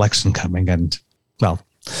there's an election coming, and well,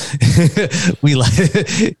 We like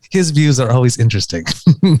his views are always interesting.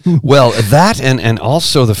 Well, that and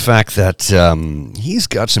also the fact that he's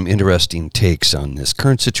got some interesting takes on this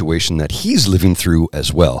current situation that he's living through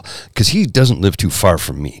as well, because he doesn't live too far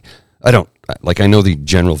from me. I know the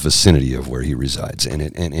general vicinity of where he resides,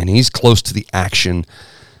 and he's close to the action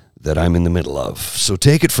that I'm in the middle of. So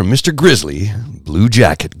take it from Mr. Grizzly, Blue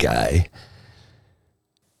Jacket guy.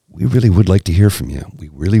 We really would like to hear from you. We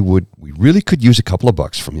really would. We really could use a couple of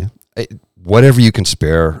bucks from you. Whatever you can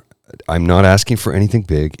spare. I'm not asking for anything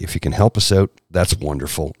big. If you can help us out, that's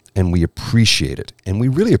wonderful. And we appreciate it. And we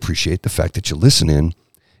really appreciate the fact that you listen in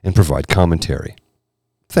and provide commentary.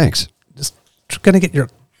 Thanks. Just going to get your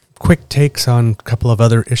quick takes on a couple of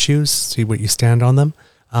other issues, see what you stand on them.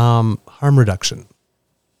 Harm reduction.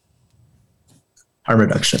 Harm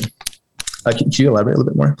reduction. Could you elaborate a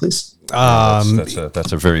little bit more, please?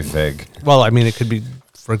 That's a very vague. Well, I mean, it could be,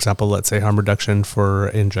 for example, let's say harm reduction for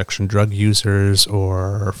injection drug users,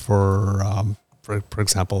 or for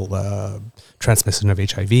example, transmission of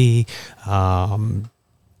HIV,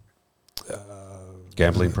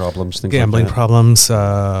 gambling problems,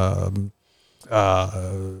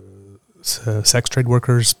 sex trade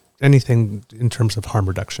workers, anything in terms of harm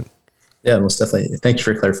reduction. Yeah, most definitely. Thank you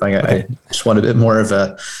for clarifying. Okay. I just want a bit more of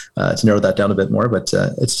to narrow that down a bit more, but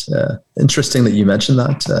it's interesting that you mentioned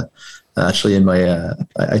that. Actually, in my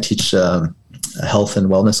I teach a health and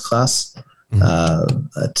wellness class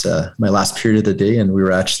at my last period of the day, and we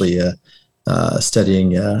were actually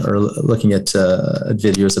studying or looking at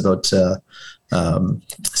videos about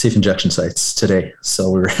safe injection sites today. So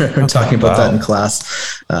we were talking about that in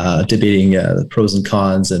class, debating the pros and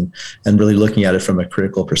cons, and really looking at it from a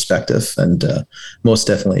critical perspective. And most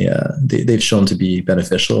definitely, they've shown to be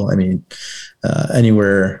beneficial. I mean,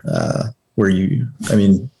 anywhere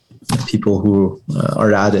people who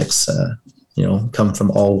are addicts, come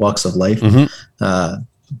from all walks of life.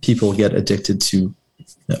 People get addicted to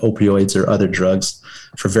opioids or other drugs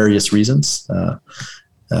for various reasons.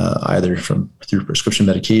 Either through prescription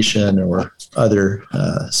medication or other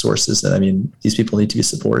sources. And I mean, these people need to be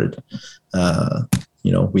supported.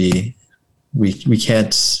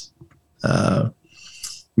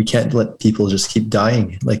 We can't let people just keep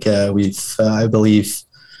dying. Like I believe,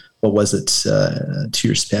 what was it, 2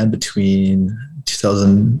 year span between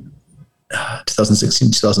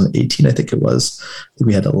 2016, 2018, I think it was.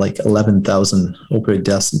 We had like 11,000 opioid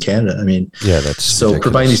deaths in Canada. I mean, yeah, that's so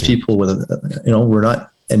providing these people with, we're not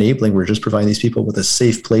enabling, we're just providing these people with a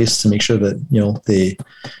safe place to make sure that,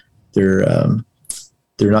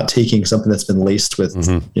 they're not taking something that's been laced with,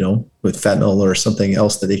 with fentanyl or something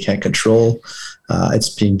else that they can't control.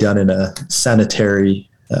 It's being done in a sanitary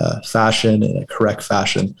fashion, in a correct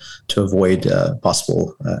fashion, to avoid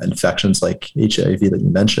possible infections like HIV that you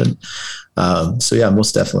mentioned. So yeah,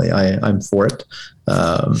 most definitely, I'm for it.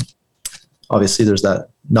 Obviously, there's that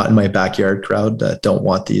not in my backyard crowd that don't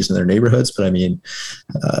want these in their neighborhoods, but I mean,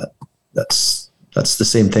 that's the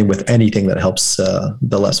same thing with anything that helps the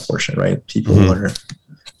less portion, right? People are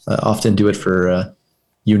often do it for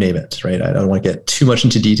you name it, right? I don't want to get too much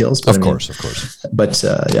into details, but of course. But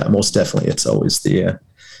yeah, most definitely, it's always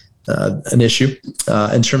an issue.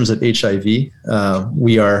 In terms of HIV,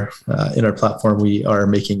 we are in our platform, we are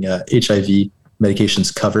making HIV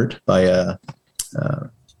medications covered by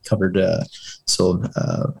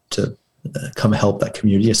to come help that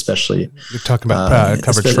community, especially. You're talking about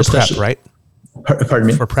coverage for PrEP, right? Pardon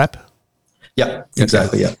me? For PrEP? Yeah,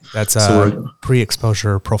 exactly. Yeah, that's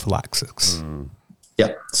pre-exposure prophylaxis.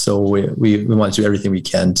 Yeah, so we want to do everything we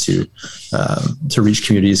can to reach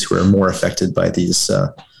communities who are more affected by these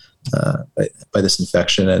by this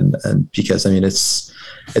infection, and because I mean it's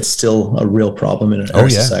still a real problem in our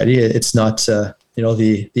society. It's not the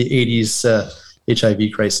 80s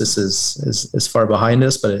HIV crisis is far behind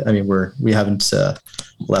us, but I mean we haven't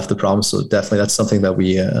left the problem. So definitely that's something that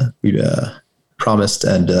we promised,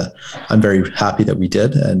 and I'm very happy that we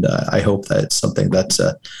did, and I hope that it's something that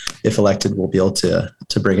if elected we'll be able to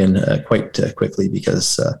bring in quite quickly,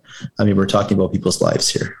 because I mean we're talking about people's lives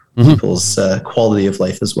here, people's quality of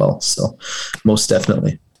life as well. So most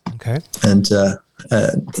definitely. Okay. And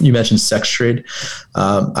you mentioned sex trade.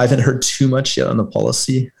 I haven't heard too much yet on the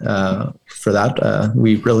policy for that.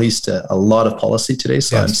 We released a lot of policy today,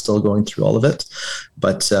 so yes. I'm still going through all of it.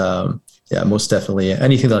 But yeah, most definitely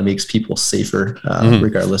anything that makes people safer,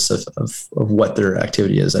 regardless of what their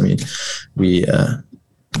activity is. I mean, we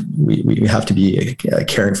have to be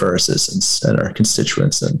caring for our citizens and our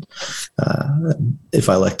constituents. And if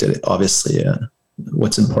I elected, obviously,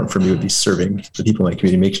 what's important for me would be serving the people in my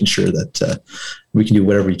community, making sure that we can do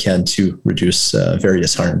whatever we can to reduce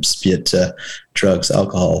various harms, be it drugs,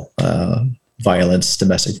 alcohol, violence,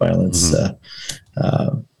 domestic violence,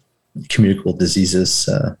 communicable diseases,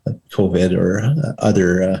 like COVID or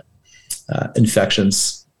other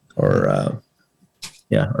infections, or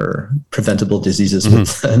preventable diseases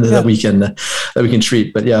that we can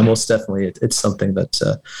treat. But yeah, most definitely, it's something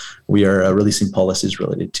that we are releasing policies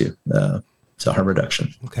related to harm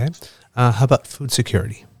reduction. Okay. How about food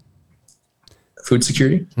security? Food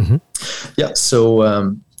security? Mm-hmm. Yeah.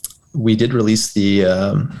 So we did release the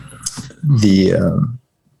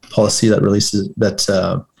policy that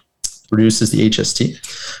reduces the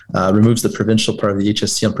HST, removes the provincial part of the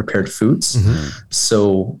HST on prepared foods.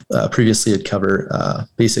 So previously it covered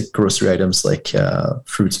basic grocery items like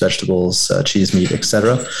fruits, vegetables, cheese, meat,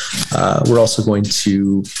 etc. We're also going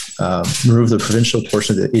to remove the provincial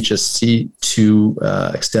portion of the HST to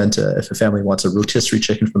extend to if a family wants a rotisserie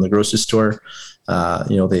chicken from the grocery store,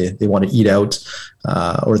 they want to eat out,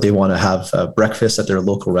 or they want to have breakfast at their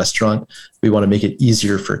local restaurant. We want to make it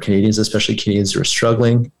easier for Canadians, especially Canadians who are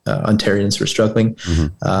struggling, Ontarians who are struggling,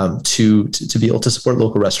 to be able to support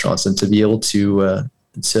local restaurants and to be able to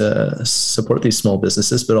support these small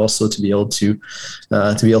businesses, but also to be able to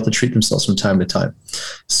treat themselves from time to time.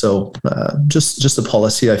 So just a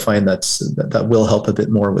policy, I find that will help a bit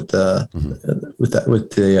more with the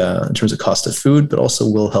in terms of cost of food, but also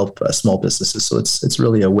will help small businesses. So it's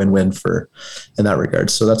really a win-win in that regard.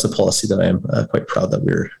 So that's a policy that I am quite proud that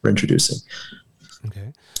we're introducing.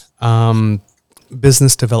 Okay.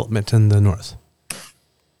 Business development in the north.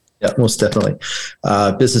 Yeah, most definitely.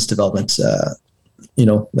 Business development.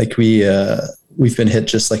 Like we've been hit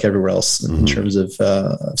just like everywhere else in terms of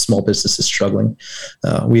small businesses struggling.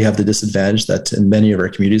 We have the disadvantage that in many of our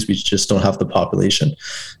communities, we just don't have the population.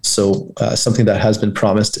 So something that has been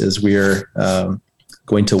promised is we're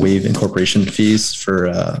going to waive incorporation fees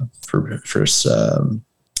for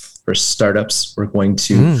startups. We're going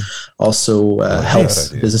to also help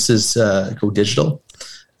businesses go digital.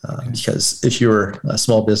 Because if you're a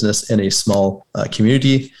small business in a small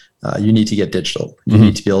community, you need to get digital. You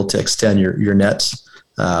need to be able to extend your net.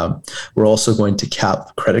 We're also going to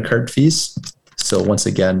cap credit card fees. So once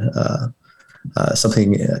again,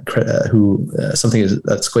 something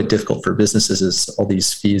that's quite difficult for businesses is all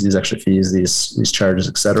these fees, these extra fees, these charges,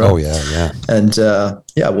 etc. Oh yeah. And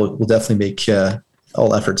we'll definitely make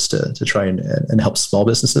all efforts to try and help small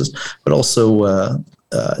businesses, but also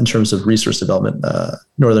in terms of resource development,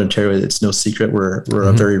 Northern Ontario, it's no secret we're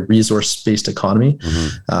a very resource-based economy,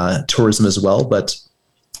 tourism as well. But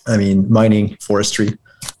I mean, mining, forestry.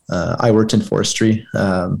 I worked in forestry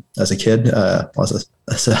as a kid,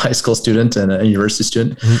 as a high school student and a university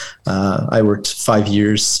student. I worked 5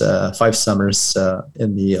 years, 5 summers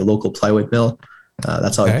in the local plywood mill.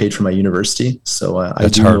 That's how I paid for my university. So I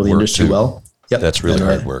do know the industry well. Yep. That's really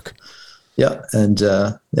hard work. Yeah, and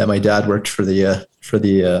my dad worked for the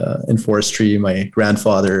in forestry. My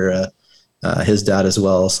grandfather, his dad as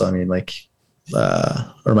well. So I mean,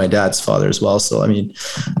 or my dad's father as well. So I mean,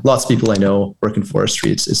 lots of people I know work in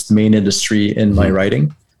forestry. It's the main industry in my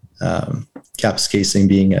riding. Kapuskasing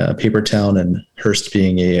being a paper town and Hearst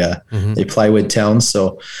being a plywood town.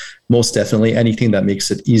 So most definitely anything that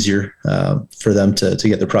makes it easier for them to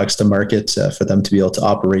get their products to market, for them to be able to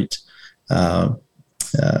operate.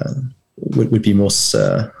 Would be most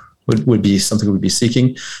would be something we'd be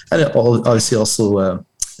seeking, and obviously also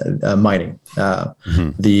mining.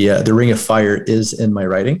 The Ring of Fire is in my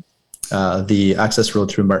writing. The access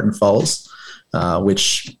road through Martin Falls,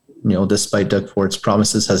 which despite Doug Ford's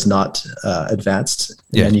promises, has not advanced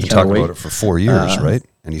in any kind of way. About it for 4 years, right?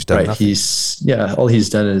 And he's done nothing. All he's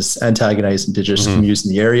done is antagonize Indigenous communities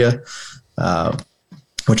in the area.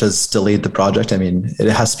 Which has delayed the project. I mean, it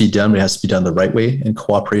has to be done, but it has to be done the right way in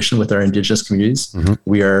cooperation with our Indigenous communities.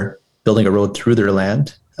 We are building a road through their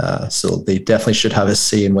land. So they definitely should have a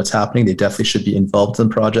say in what's happening. They definitely should be involved in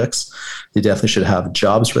projects. They definitely should have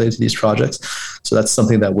jobs related to these projects. So that's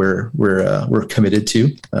something that we're committed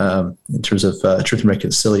to in terms of truth and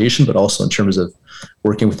reconciliation, but also in terms of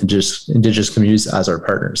working with Indigenous communities as our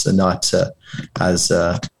partners and not as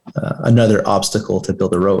another obstacle to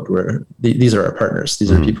build a road. Where these are our partners.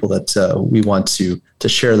 These are people that we want to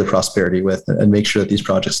share the prosperity with and make sure that these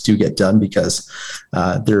projects do get done, because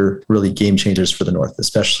they're really game changers for the North,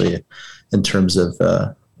 especially in terms of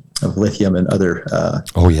lithium and other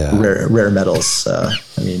rare metals. I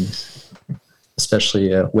mean,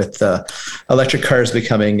 especially with electric cars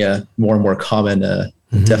becoming more and more common,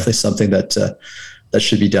 definitely something that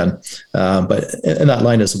should be done. But in that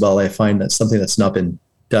line as well, I find that something that's not been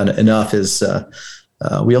done enough is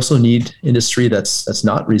we also need industry that's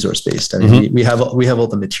not resource based. I mean, we have all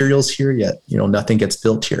the materials here, yet nothing gets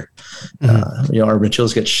built here. Our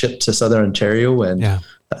materials get shipped to Southern Ontario, and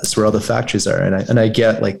that's where all the factories are. And I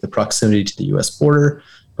get like the proximity to the U.S. border,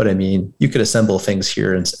 but I mean, you could assemble things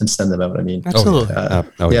here and send them out. I mean, absolutely,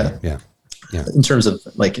 yeah. In terms of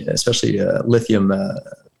like, especially lithium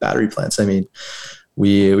battery plants. I mean,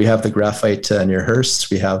 we have the graphite near Hearst.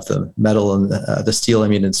 We have the metal and the steel. I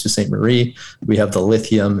mean, in Sault Ste. Marie. We have the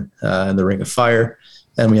lithium and the Ring of Fire,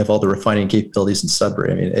 and we have all the refining capabilities in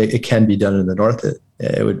Sudbury. I mean, it can be done in the north.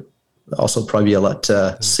 It would also probably be a lot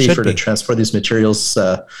safer to transport these materials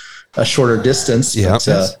a shorter distance. Yeah.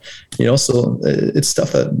 But, so it's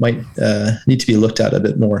stuff that might need to be looked at a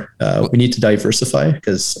bit more. We need to diversify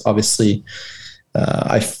because obviously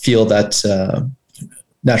I feel that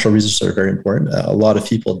natural resources are very important. A lot of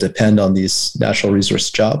people depend on these natural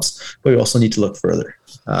resource jobs, but we also need to look further.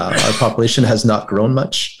 Our population has not grown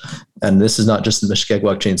much, and this is not just in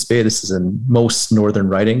Mushkegowuk, James Bay. This is in most northern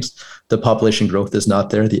ridings. The population growth is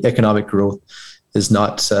not there. The economic growth is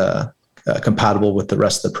not compatible with the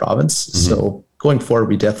rest of the province. So going forward,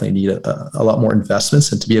 we definitely need a lot more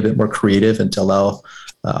investments and to be a bit more creative and to allow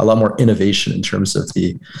a lot more innovation in terms of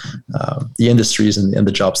the industries and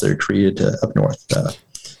the jobs that are created up north.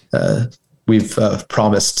 We've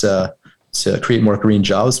promised to create more green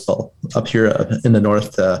jobs. Well, up here in the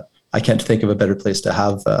north, I can't think of a better place to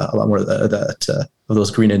have a lot more of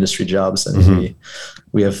those green industry jobs. And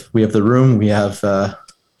we have the room. We have the.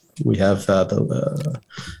 I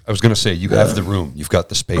was going to say you have the room. You've got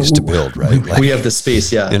the space to build, right? We have the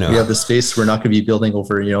space. Yeah, we have the space. We're not going to be building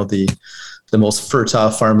over the most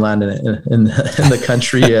fertile farmland in the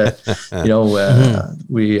country. We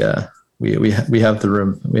have the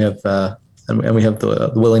room. We have and we have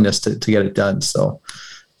the willingness to get it done. So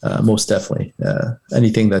most definitely,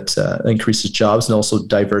 anything that increases jobs and also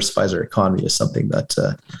diversifies our economy is something that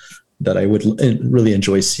I would really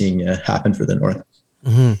enjoy seeing happen for the north.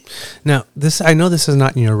 Now, I know this is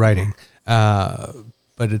not in your writing, but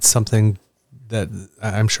it's something that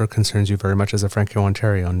I'm sure concerns you very much as a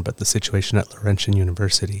Franco-Ontarian, but the situation at Laurentian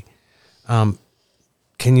University.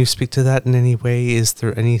 Can you speak to that in any way? Is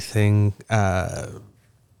there anything the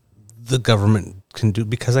government can do?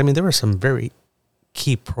 Because, I mean, there were some very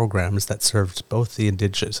key programs that served both the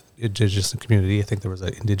Indigenous community. I think there was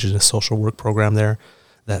an Indigenous social work program there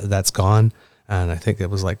that's gone. And I think that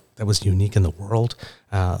was unique in the world.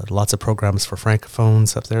 Lots of programs for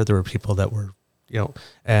Francophones up there. There were people that were,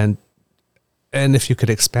 and if you could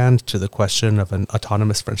expand to the question of an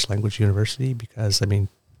autonomous French language university, because I mean,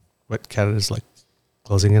 what Canada's like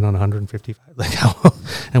closing in on 155,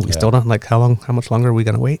 and we still don't how much longer are we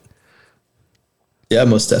going to wait? Yeah,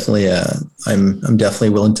 most definitely. I'm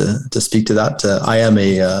definitely willing to speak to that. I am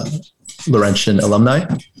a Laurentian alumni,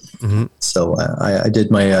 so I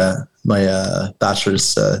did my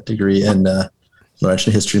bachelor's degree in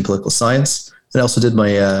Laurentian history and political science. And I also did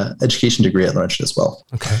my education degree at Laurentian as well,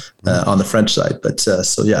 on the French side. But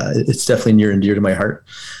so yeah, it's definitely near and dear to my heart.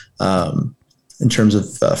 In terms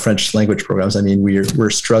of French language programs, I mean, we're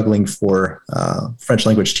struggling for French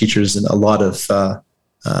language teachers in a lot of,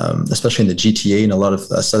 especially in the GTA and a lot of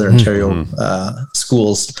Southern Ontario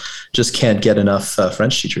schools just can't get enough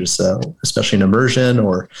French teachers, especially in immersion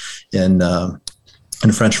or in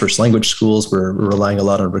French first language schools. We're relying a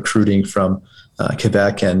lot on recruiting from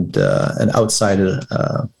Quebec and outside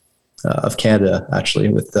of Canada, actually,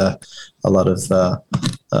 with a lot of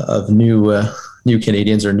new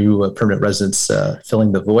Canadians or new permanent residents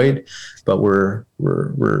filling the void. But we're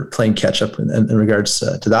playing catch up in regards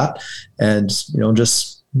to that, and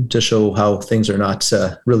just to show how things are not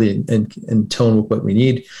really in tone with what we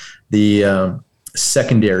need. The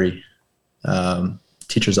secondary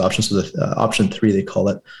teacher's option, so the option 3 they call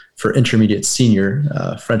it, for intermediate senior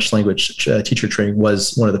French language teacher training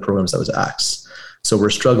was one of the programs that was axed. So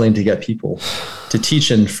we're struggling to get people to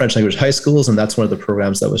teach in French language high schools, and that's one of the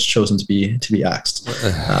programs that was chosen to be axed.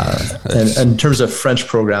 And in terms of French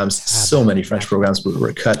programs, so many French programs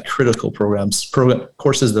were cut. Critical programs,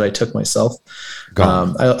 courses that I took myself.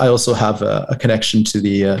 I also have a connection to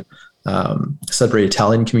the Sudbury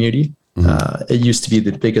Italian community. It used to be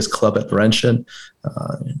the biggest club at Laurentian.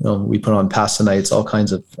 We put on pasta nights, all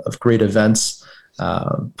kinds of great events.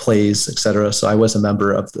 plays, etc. So I was a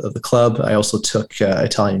member of the club. I also took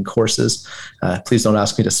Italian courses. Please don't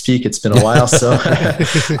ask me to speak. It's been a while, so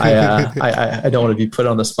I don't want to be put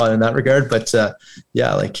on the spot in that regard. But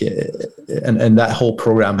and that whole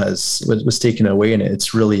program was taken away, and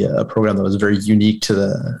it's really a program that was very unique to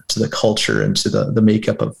the culture and to the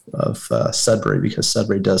makeup of Sudbury, because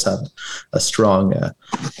Sudbury does have a strong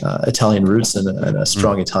Italian roots and a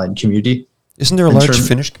strong Italian community. Isn't there a large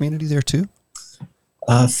Finnish community there too?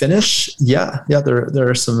 Finnish, yeah. There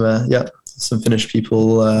are some Finnish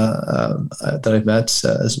people that I've met.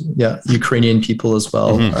 Ukrainian people as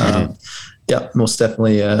well. Most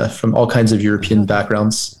definitely from all kinds of European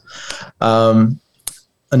backgrounds.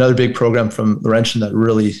 Another big program from Laurentian that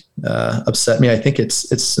really upset me, I think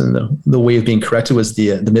it's in the way of being corrected, was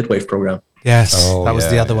the midwife program. Yes, that was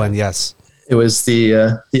the other one. Yes, it was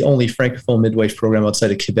the only francophone midwife program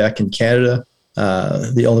outside of Quebec in Canada.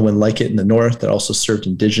 The only one like it in the north that also served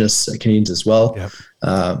Indigenous Canadians as well. Yep.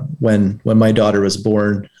 When my daughter was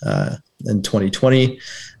born in 2020,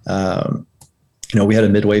 we had a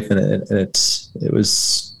midwife, and it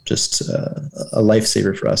was just a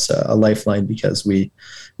lifesaver for us, a lifeline, because we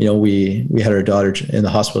had our daughter in the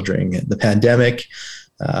hospital during the pandemic.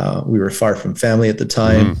 We were far from family at the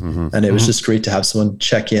time, and it was just great to have someone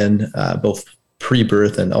check in, both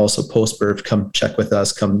pre-birth and also post-birth, come check with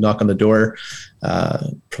us, come knock on the door,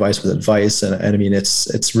 provide us with advice. And I mean,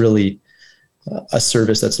 it's really a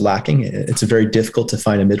service that's lacking. It's very difficult to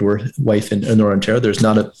find a midwife in Northern Ontario. There's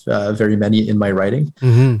not very many in my riding,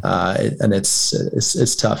 and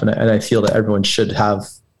it's tough. And I feel that everyone should have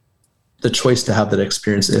the choice to have that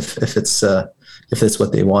experience if it's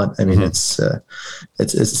what they want. I mean,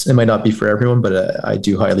 it might not be for everyone, but I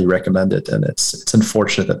do highly recommend it. And it's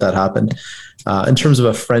unfortunate that happened. In terms of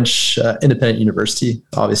a French independent university,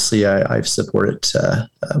 obviously I've supported.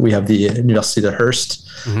 We have the Université de Hearst,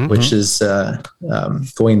 which is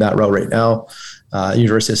going that route right now.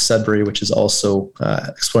 University of Sudbury, which is also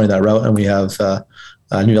exploring that route. And we have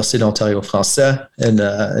Université d'Ontario Français in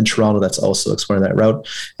Toronto that's also exploring that route.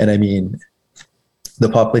 And I mean, the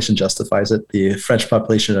population justifies it. The French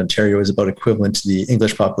population in Ontario is about equivalent to the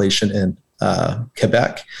English population in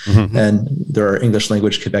Quebec. And there are English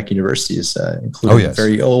language Quebec universities, including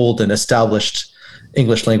very old and established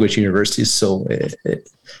English language universities. So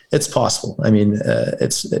it's possible. I mean,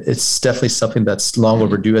 it's definitely something that's long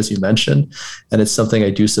overdue, as you mentioned, and it's something I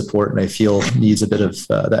do support, and I feel needs a bit of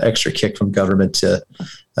that extra kick from government to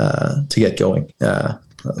get going.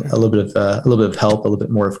 A little bit of help, a little bit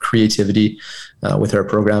more of creativity with our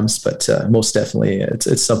programs, but most definitely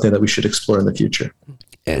it's something that we should explore in the future.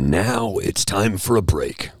 And now it's time for a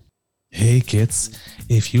break. Hey kids,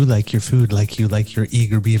 if you like your food like you like your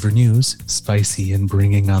Eager Beaver news, spicy and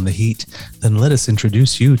bringing on the heat, then let us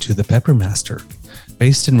introduce you to the Pepper Master.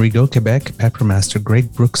 Based in Rigaud, Quebec, Pepper Master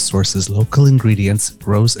Greg Brooks sources local ingredients,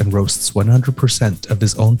 grows and roasts 100% of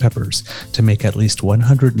his own peppers to make at least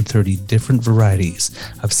 130 different varieties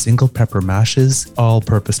of single pepper mashes,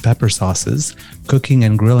 all-purpose pepper sauces, cooking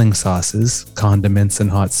and grilling sauces, condiments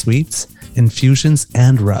and hot sweets, infusions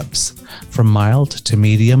and rubs. From mild to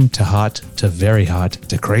medium to hot to very hot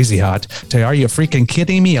to crazy hot to are you freaking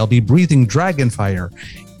kidding me? I'll be breathing dragon fire.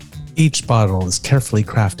 Each bottle is carefully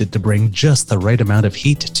crafted to bring just the right amount of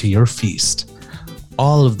heat to your feast.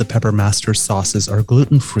 All of the Pepper Master sauces are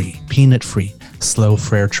gluten-free, peanut-free, slow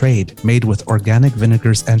fair trade, made with organic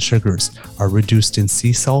vinegars and sugars, are reduced in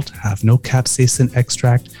sea salt, have no capsaicin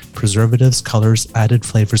extract, preservatives, colors, added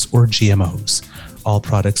flavors, or GMOs. All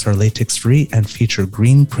products are latex-free and feature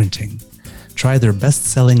green printing. Try their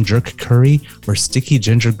best-selling jerk curry or sticky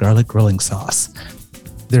ginger garlic grilling sauce.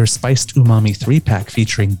 Their spiced umami 3-pack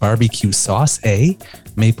featuring barbecue sauce A,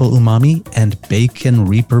 maple umami, and bacon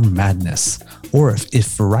reaper madness. Or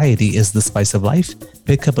if variety is the spice of life,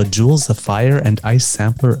 pick up a Jewels of Fire and Ice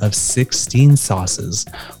sampler of 16 sauces,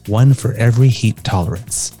 one for every heat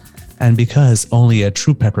tolerance. And because only a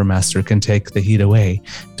true Pepper Master can take the heat away,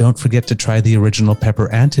 don't forget to try the original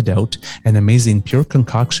Pepper Antidote, an amazing pure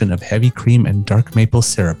concoction of heavy cream and dark maple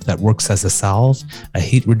syrup that works as a salve, a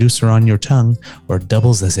heat reducer on your tongue, or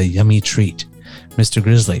doubles as a yummy treat. Mr.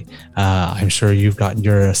 Grizzly, I'm sure you've gotten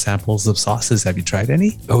your samples of sauces. Have you tried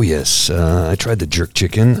any? Oh, yes. I tried the jerk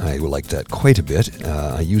chicken. I liked that quite a bit.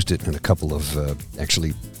 I used it in a couple of,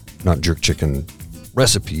 actually, not jerk chicken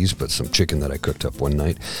recipes, but some chicken that I cooked up one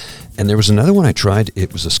night. And there was another one I tried.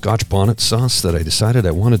 It was a Scotch bonnet sauce that I decided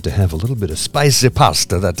I wanted to have a little bit of spicy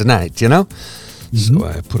pasta that night, you know? So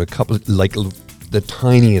I put a couple, like the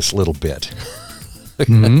tiniest little bit.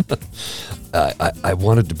 I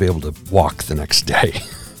wanted to be able to walk the next day.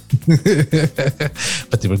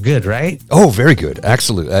 But they were good, right? Oh, very good.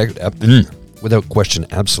 Without question,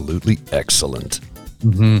 absolutely excellent.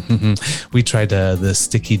 We tried the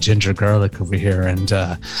sticky ginger garlic over here, and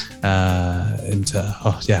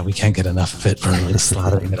we can't get enough of it. We're really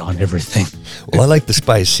slathering it on everything. Well, I like the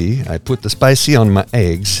spicy. I put the spicy on my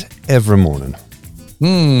eggs every morning.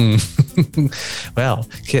 Well,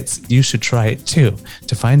 kids, you should try it too.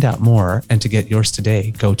 To find out more and to get yours today,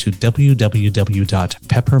 go to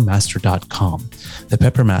www.peppermaster.com. The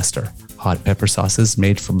Peppermaster. Hot pepper sauces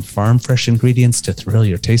made from farm fresh ingredients to thrill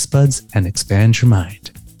your taste buds and expand your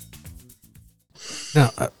mind.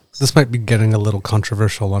 Now, this might be getting a little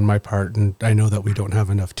controversial on my part, and I know that we don't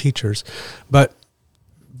have enough teachers, but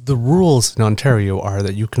the rules in Ontario are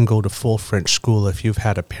that you can go to full French school if you've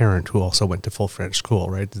had a parent who also went to full French school,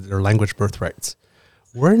 right? They're language birthrights.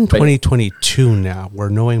 We're in 2022 now,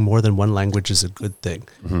 where knowing more than one language is a good thing.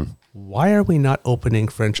 Mm-hmm. Why are we not opening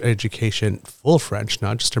French education, full French,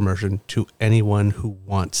 not just immersion, to anyone who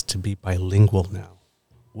wants to be bilingual now?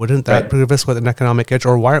 Wouldn't that give us with an economic edge?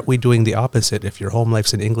 Or why aren't we doing the opposite? If your home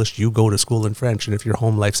life's in English, you go to school in French. And if your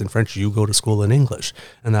home life's in French, you go to school in English.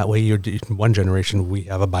 And that way, you're in one generation, we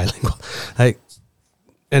have a bilingual.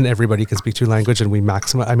 And everybody can speak two languages, and we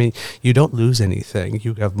maximize. I mean, you don't lose anything.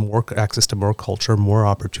 You have more access to more culture, more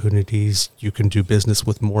opportunities. You can do business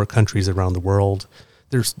with more countries around the world.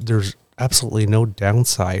 There's absolutely no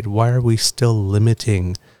downside. Why are we still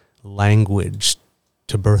limiting language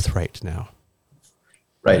to birthright now?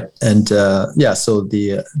 Right. And so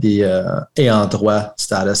the ayant droit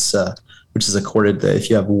status, which is accorded if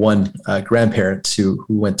you have one grandparent who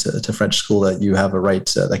went to French school, that you have a right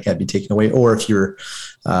that can't be taken away, or if you're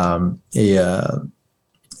a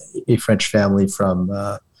French family from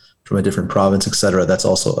a different province, etc. That's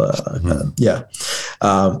also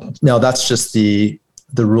now that's just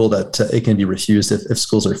the rule that it can be refused if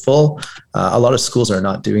schools are full. A lot of schools are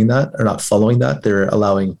not doing that, are not following that. They're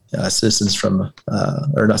allowing citizens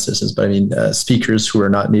speakers who are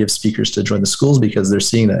not native speakers to join the schools, because they're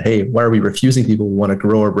seeing that, hey, why are we refusing people? We want to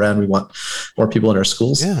grow our brand. We want more people in our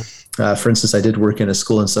schools. Yeah. For instance, I did work in a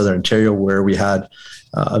school in Southern Ontario where we had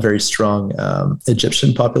a very strong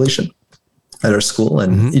Egyptian population at our school.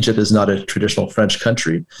 And Egypt is not a traditional French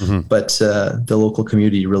country, but the local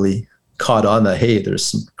community really caught on that, hey, there's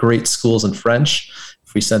some great schools in French.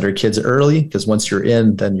 If we send our kids early, because once you're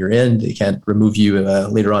in, then you're in. They can't remove you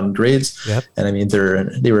later on in grades. Yep. And I mean,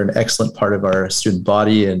 they were an excellent part of our student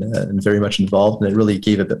body and very much involved. And it really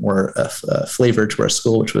gave a bit more flavor to our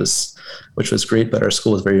school, which was great. But our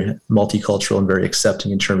school was very multicultural and very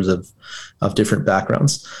accepting in terms of different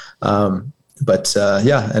backgrounds. Even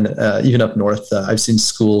up north, I've seen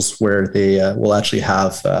schools where they will actually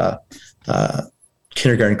have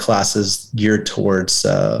kindergarten classes geared towards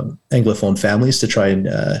Anglophone families to try and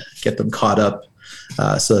get them caught up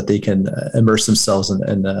so that they can immerse themselves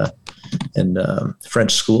in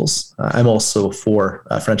French schools. I'm also for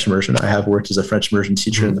French immersion. I have worked as a French immersion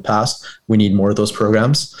teacher in the past. We need more of those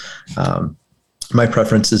programs. My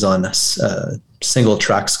preference is on single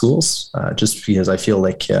track schools, just because I feel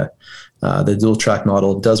like the dual track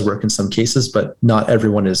model does work in some cases, but not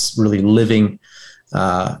everyone is really living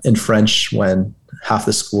in French when half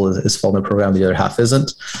the school is following the program, the other half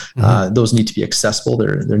isn't. Those need to be accessible.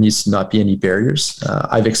 There needs to not be any barriers.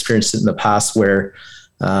 I've experienced it in the past where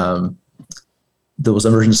those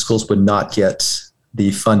immersion schools would not get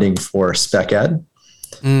the funding for spec ed.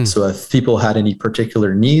 So if people had any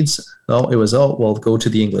particular needs, go to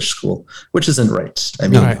the English school, which isn't right. I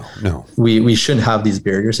mean, no. We shouldn't have these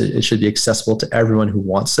barriers. It should be accessible to everyone who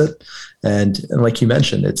wants it. And like you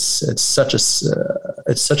mentioned, it's such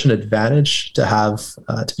an advantage to have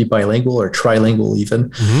to be bilingual or trilingual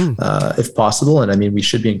even, if possible. And I mean, we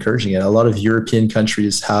should be encouraging it. A lot of European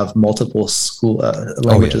countries have multiple school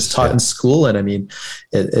languages taught in school, and I mean,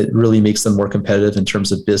 it really makes them more competitive in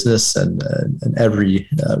terms of business and every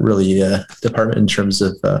department in terms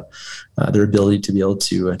of their ability to be able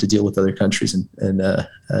to deal with other countries and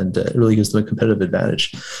it really gives them a competitive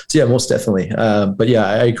advantage. So yeah, most definitely. But yeah,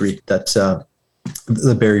 I agree that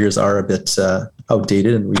the barriers are a bit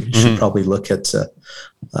outdated, and we should probably look at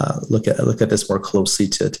this more closely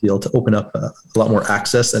to be able to open up a lot more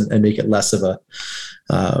access and make it less of a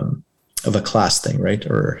class thing, right?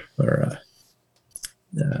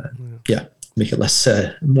 Make it less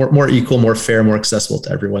more equal, more fair, more accessible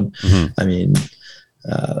to everyone. I mean.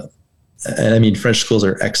 And I mean, French schools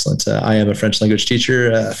are excellent. I am a French language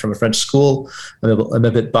teacher from a French school. I'm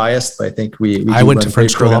a bit biased, but I think I went to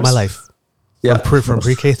French school all my life. Yeah, from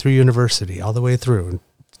pre-K through university, all the way through.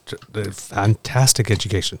 fantastic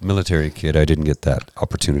education. Military kid, I didn't get that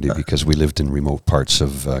opportunity because we lived in remote parts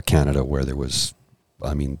of Canada where there was,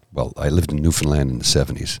 I lived in Newfoundland in the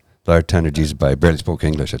 70s. Lord Tannergy's, I barely spoke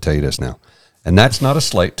English, I tell you this now. And that's not a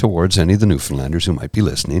slight towards any of the Newfoundlanders who might be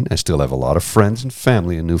listening. I still have a lot of friends and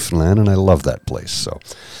family in Newfoundland, and I love that place. So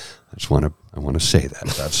I want to say that.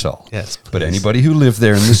 That's all. Yes, please. But anybody who lived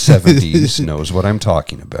there in the 70s knows what I'm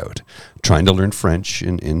talking about. Trying to learn French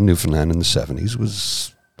in Newfoundland in the 70s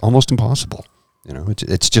was almost impossible. You know,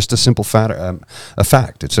 it's just a simple a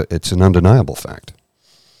fact. It's an undeniable fact.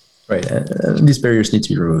 Right, and these barriers need to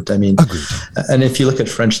be removed. I mean, Agreed. And if you look at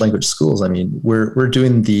French language schools, I mean, we're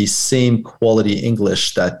doing the same quality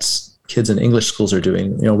English that kids in English schools are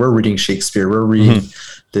doing. You know, we're reading Shakespeare, we're reading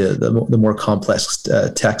the more complex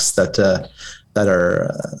texts that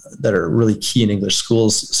are really key in English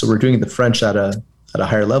schools. So we're doing the French at a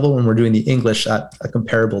higher level, and we're doing the English at a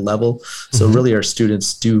comparable level. So really, our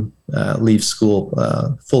students do leave school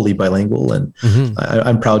fully bilingual, and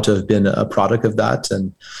I'm proud to have been a product of that.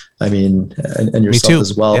 And I mean, and yourself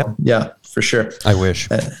as well. Yep. Yeah, for sure. I wish.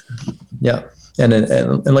 Yeah.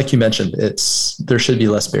 And like you mentioned, there should be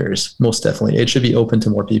less barriers. Most definitely, it should be open to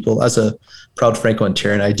more people. As a proud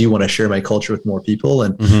Franco-Ontarian, I do want to share my culture with more people,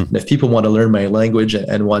 and if people want to learn my language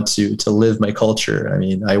and want to live my culture, I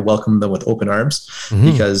mean, I welcome them with open arms,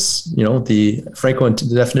 because you know the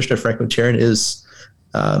definition of Franco-Ontarian is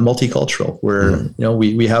multicultural. Where you know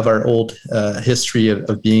we have our old history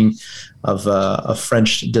of being of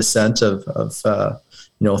French descent of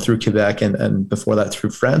you know, through Quebec and before that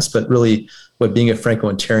through France. But really what being a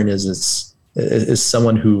Franco-Ontarian is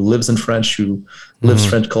someone who lives in French, who lives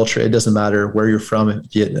French culture. It doesn't matter where you're from,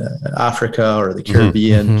 be it Africa or the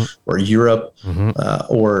Caribbean or Europe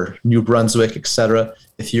or New Brunswick, etc.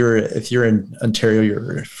 If you're in Ontario,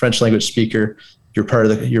 you're a French language speaker, you're part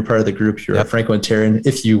of the group, you're a Franco-Ontarian.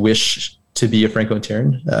 If you wish to be a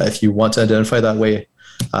Franco-Ontarian, if you want to identify that way,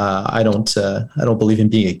 I don't believe in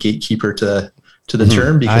being a gatekeeper to the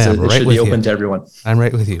term, because it should be open to everyone. I'm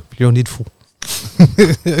right with you. You don't need fool.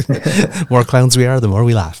 More clowns we are, the more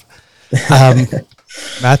we laugh.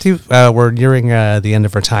 Matthew, we're nearing the end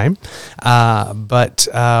of our time, but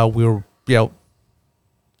we're, you know,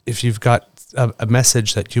 if you've got a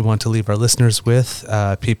message that you want to leave our listeners with,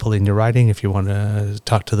 people in your writing, if you want to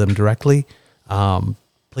talk to them directly,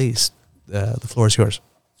 please, the floor is yours.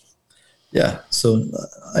 Yeah. So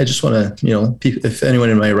I just want to, you know, if anyone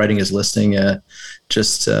in my writing is listening,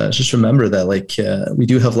 just remember that, like, we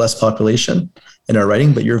do have less population in our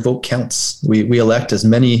writing, but your vote counts. We elect as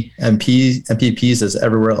many MPPs as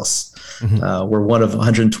everywhere else. We're one of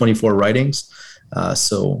 124 writings.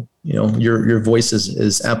 So, you know, your voice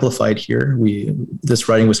is amplified here. This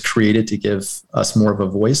writing was created to give us more of a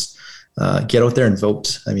voice. Get out there and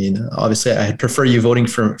vote. I mean, obviously I'd prefer you voting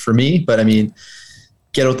for me, but I mean,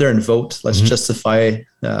 get out there and vote. Let's justify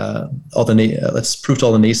let's prove to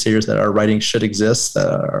all the naysayers that our writing should exist, that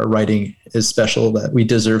our writing is special, that we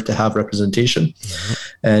deserve to have representation.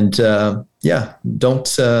 And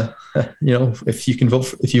don't you know, if you vote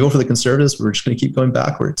for the Conservatives, we're just going to keep going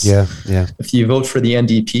backwards. Yeah. If you vote for the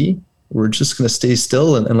NDP, we're just going to stay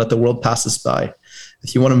still and let the world pass us by.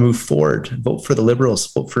 If you want to move forward, vote for the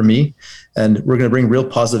Liberals, vote for me, and we're going to bring real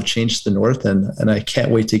positive change to the North, and I can't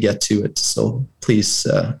wait to get to it. So please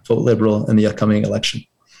vote Liberal in the upcoming election.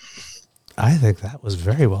 I think that was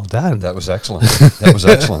very well done. That was excellent.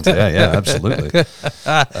 Yeah, absolutely.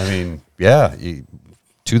 I mean,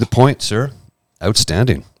 to the point, sir.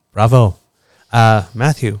 Outstanding. Bravo.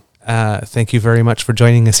 Matthew, thank you very much for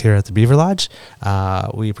joining us here at the Beaver Lodge.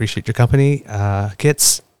 We appreciate your company.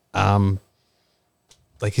 Kits,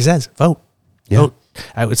 like he says, vote. Yeah. Vote.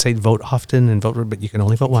 I would say vote often and vote, but you can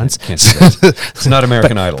only vote once. Can't say that. It's not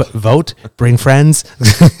American Idol. But vote, bring friends,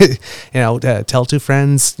 you know, tell two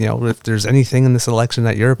friends, you know, if there's anything in this election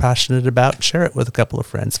that you're passionate about, share it with a couple of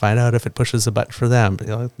friends, find out if it pushes a button for them. You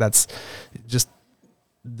know, that's just,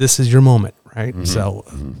 this is your moment, right? So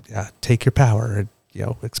take your power and, you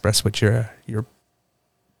know, express what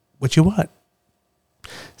what you want.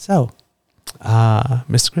 So,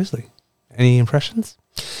 Mr. Grizzly, any impressions?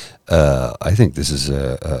 I think this is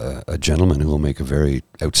a gentleman who will make a very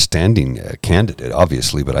outstanding candidate,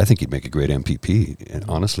 obviously, but I think he'd make a great MPP, and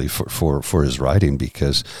honestly, for his writing,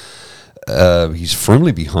 because he's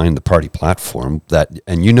firmly behind the party platform.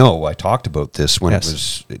 And you know, I talked about this when it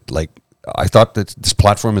was like, I thought that this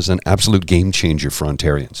platform is an absolute game changer for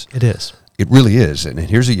Ontarians. It is. It really is. And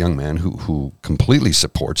here's a young man who completely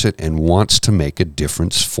supports it and wants to make a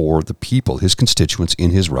difference for the people, his constituents, in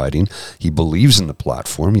his writing. He believes in the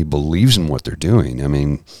platform. He believes in what they're doing. I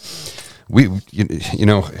mean, you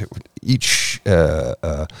know, each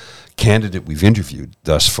candidate we've interviewed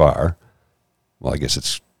thus far, well, I guess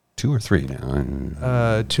it's 2 or 3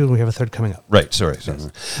 now. 2, and we have a third coming up. Right, sorry.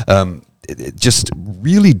 Just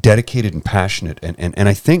really dedicated and passionate. And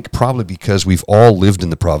I think probably because we've all lived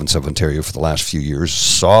in the province of Ontario for the last few years,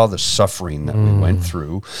 saw the suffering that we went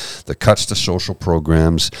through, the cuts to social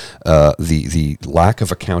programs, the lack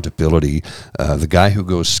of accountability, the guy who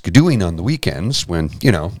goes skidooing on the weekends when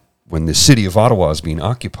the city of Ottawa is being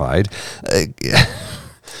occupied.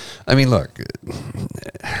 I mean, look,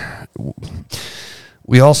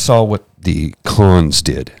 we all saw what the cons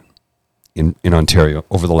did in Ontario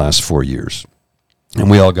over the last 4 years, and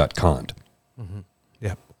we all got conned. Mm-hmm.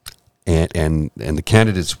 Yeah, and the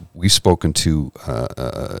candidates we've spoken to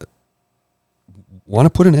want to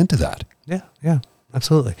put an end to that. Yeah,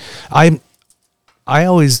 absolutely. I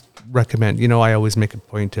always recommend. I always make a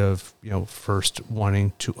point of first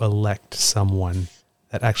wanting to elect someone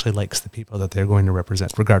that actually likes the people that they're going to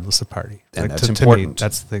represent, regardless of party. And that's important. To me,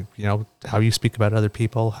 that's the how you speak about other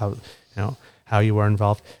people, how you are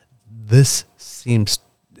involved. This seems,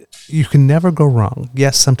 you can never go wrong.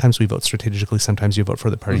 Yes, sometimes we vote strategically. Sometimes you vote for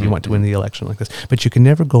the party you want to win the election like this. But you can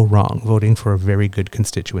never go wrong voting for a very good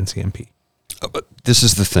constituency MP. But this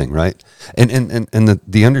is the thing, right? And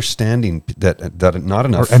the understanding that not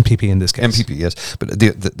enough, or MPP in this case. MPP, yes. But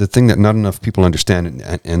the thing that not enough people understand,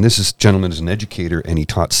 and this gentleman is an educator and he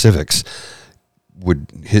taught civics,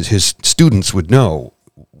 his students would know,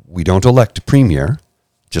 we don't elect a premier,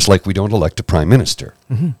 just like we don't elect a prime minister.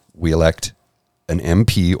 Mm-hmm. We elect an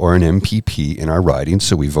MP or an MPP in our riding,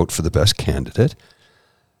 so we vote for the best candidate.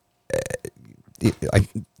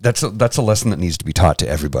 That's a lesson that needs to be taught to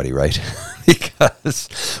everybody, right?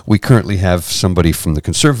 Because we currently have somebody from the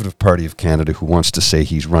Conservative Party of Canada who wants to say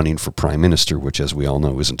he's running for Prime Minister, which, as we all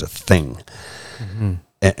know, isn't a thing. Mm-hmm.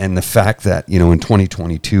 And the fact that, in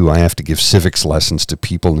 2022, I have to give civics lessons to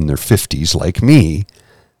people in their 50s like me,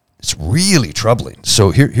 it's really troubling.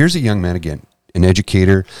 So here's a young man, again, an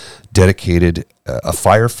educator, dedicated, a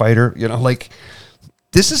firefighter,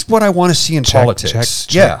 this is what I want to see in politics.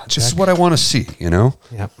 This is what I want to see, Yeah.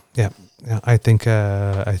 I think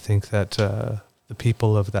that the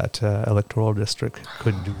people of that electoral district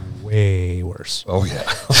could do way worse. Oh, yeah.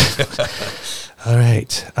 All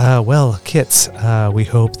right. Well, Kits, we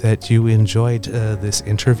hope that you enjoyed this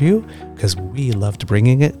interview because we loved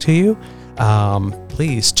bringing it to you.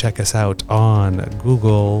 Please check us out on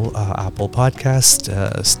Google, Apple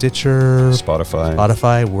Podcast, Stitcher,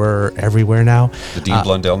 Spotify. We're everywhere now. The Dean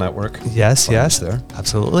Blundell Network. Yes, there.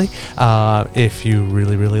 Absolutely. If you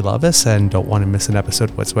really, really love us and don't want to miss an episode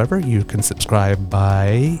whatsoever, you can subscribe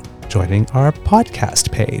by joining our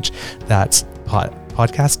podcast page. That's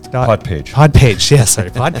Podpage, yes, sorry.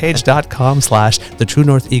 Podpage.com/The True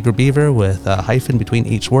North Eager Beaver with a hyphen between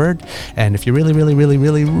each word. And if you really, really, really,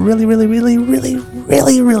 really, really, really, really, really,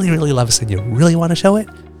 really, really, really love us and you really want to show it,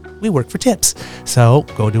 we work for tips. So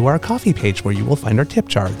go to our coffee page where you will find our tip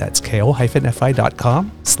jar. That's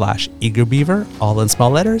ko-fi.com/eagerbeaver, all in small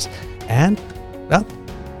letters. And, well,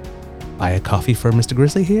 buy a coffee for Mr.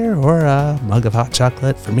 Grizzly here or a mug of hot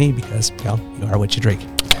chocolate for me because, you are what you drink.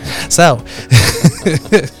 So,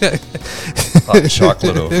 hot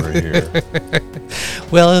chocolate over here.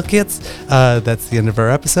 Well, kids, that's the end of our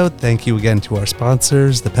episode. Thank you again to our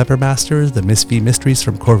sponsors, the Pepper Masters, the Miss V Mysteries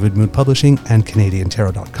from Corvid Mood Publishing, and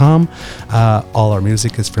CanadianTarot.com. All our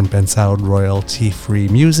music is from Ben Sound royalty-free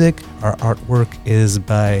music. Our artwork is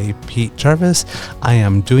by Pete Jarvis. I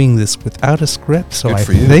am doing this without a script, so I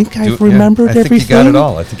think I've remembered everything.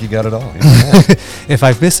 I think you got it all. Yeah. If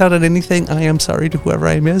I've missed out on anything, I am sorry to whoever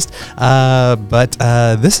I missed. But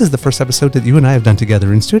this is the first episode that you and I have done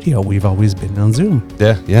together in studio. We've always been on Zoom.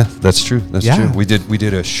 Yeah, that's true. That's true. We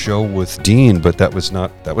did a show with Dean, but that was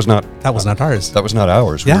not ours. That was not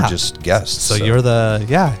ours. We were just guests. So you're the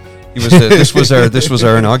He was this was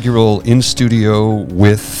our inaugural in studio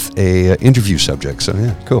with a interview subject. So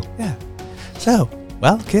yeah, cool. Yeah. So,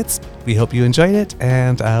 well, kids, we hope you enjoyed it,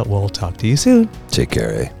 and we'll talk to you soon. Take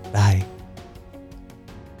care, eh? Bye.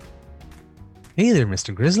 Hey there,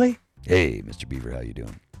 Mr. Grizzly. Hey, Mr. Beaver, how you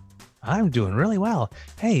doing? I'm doing really well.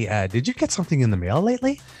 Hey, did you get something in the mail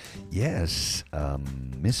lately? Yes,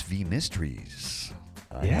 Miss V Mysteries.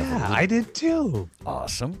 I did too.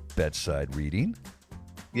 Awesome bedside reading.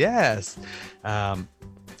 Yes.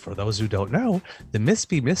 For those who don't know, the Miss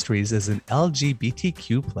V Mysteries is an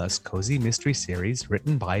LGBTQ plus cozy mystery series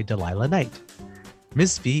written by Delilah Knight.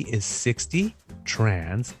 Miss V is 60,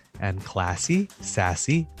 trans, and classy,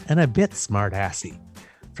 sassy, and a bit smart-assy.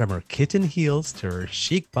 From her kitten heels to her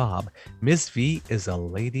chic bob, Miss V is a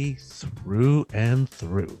lady through and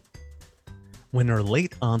through. when her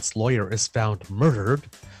late aunt's lawyer is found murdered,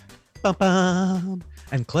 bum,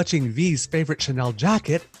 and clutching V's favorite Chanel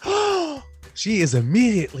jacket, she is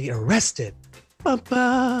immediately arrested.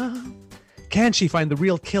 Bum. Can she find the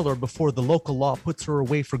real killer before the local law puts her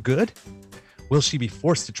away for good? Will she be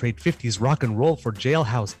forced to trade 50s rock and roll for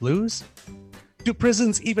jailhouse blues? Do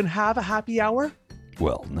prisons even have a happy hour?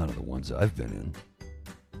 Well, none of the ones I've been in.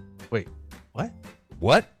 Wait, what?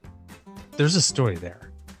 What? There's a story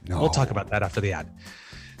there. No. We'll talk about that after the ad.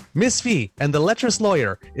 Miss V and the Lecherous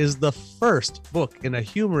Lawyer is the first book in a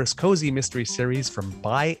humorous cozy mystery series from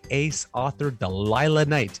by-ace author Delilah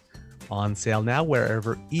Knight. On sale now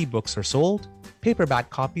wherever ebooks are sold. Paperback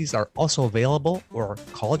copies are also available, or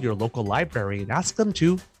call your local library and ask them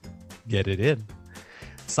to get it in.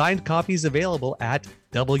 Signed copies available at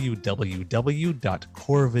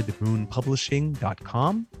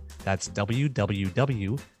www.corvidmoonpublishing.com. That's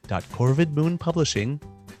www.corvidmoonpublishing,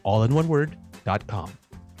 all in one word.com.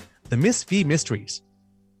 The Miss V Mysteries.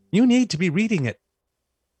 You need to be reading it.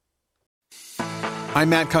 I'm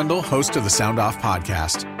Matt Kundle, host of the Sound Off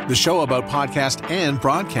Podcast, the show about podcast and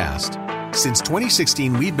broadcast. Since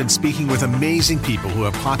 2016, we've been speaking with amazing people who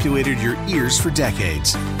have populated your ears for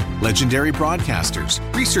decades. Legendary broadcasters,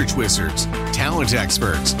 research wizards, talent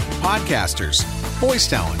experts, podcasters, voice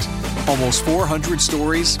talent. Almost 400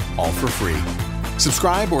 stories, all for free.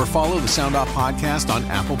 Subscribe or follow the Sound Off Podcast on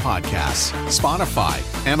Apple Podcasts, Spotify,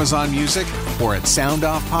 Amazon Music, or at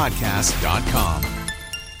soundoffpodcast.com.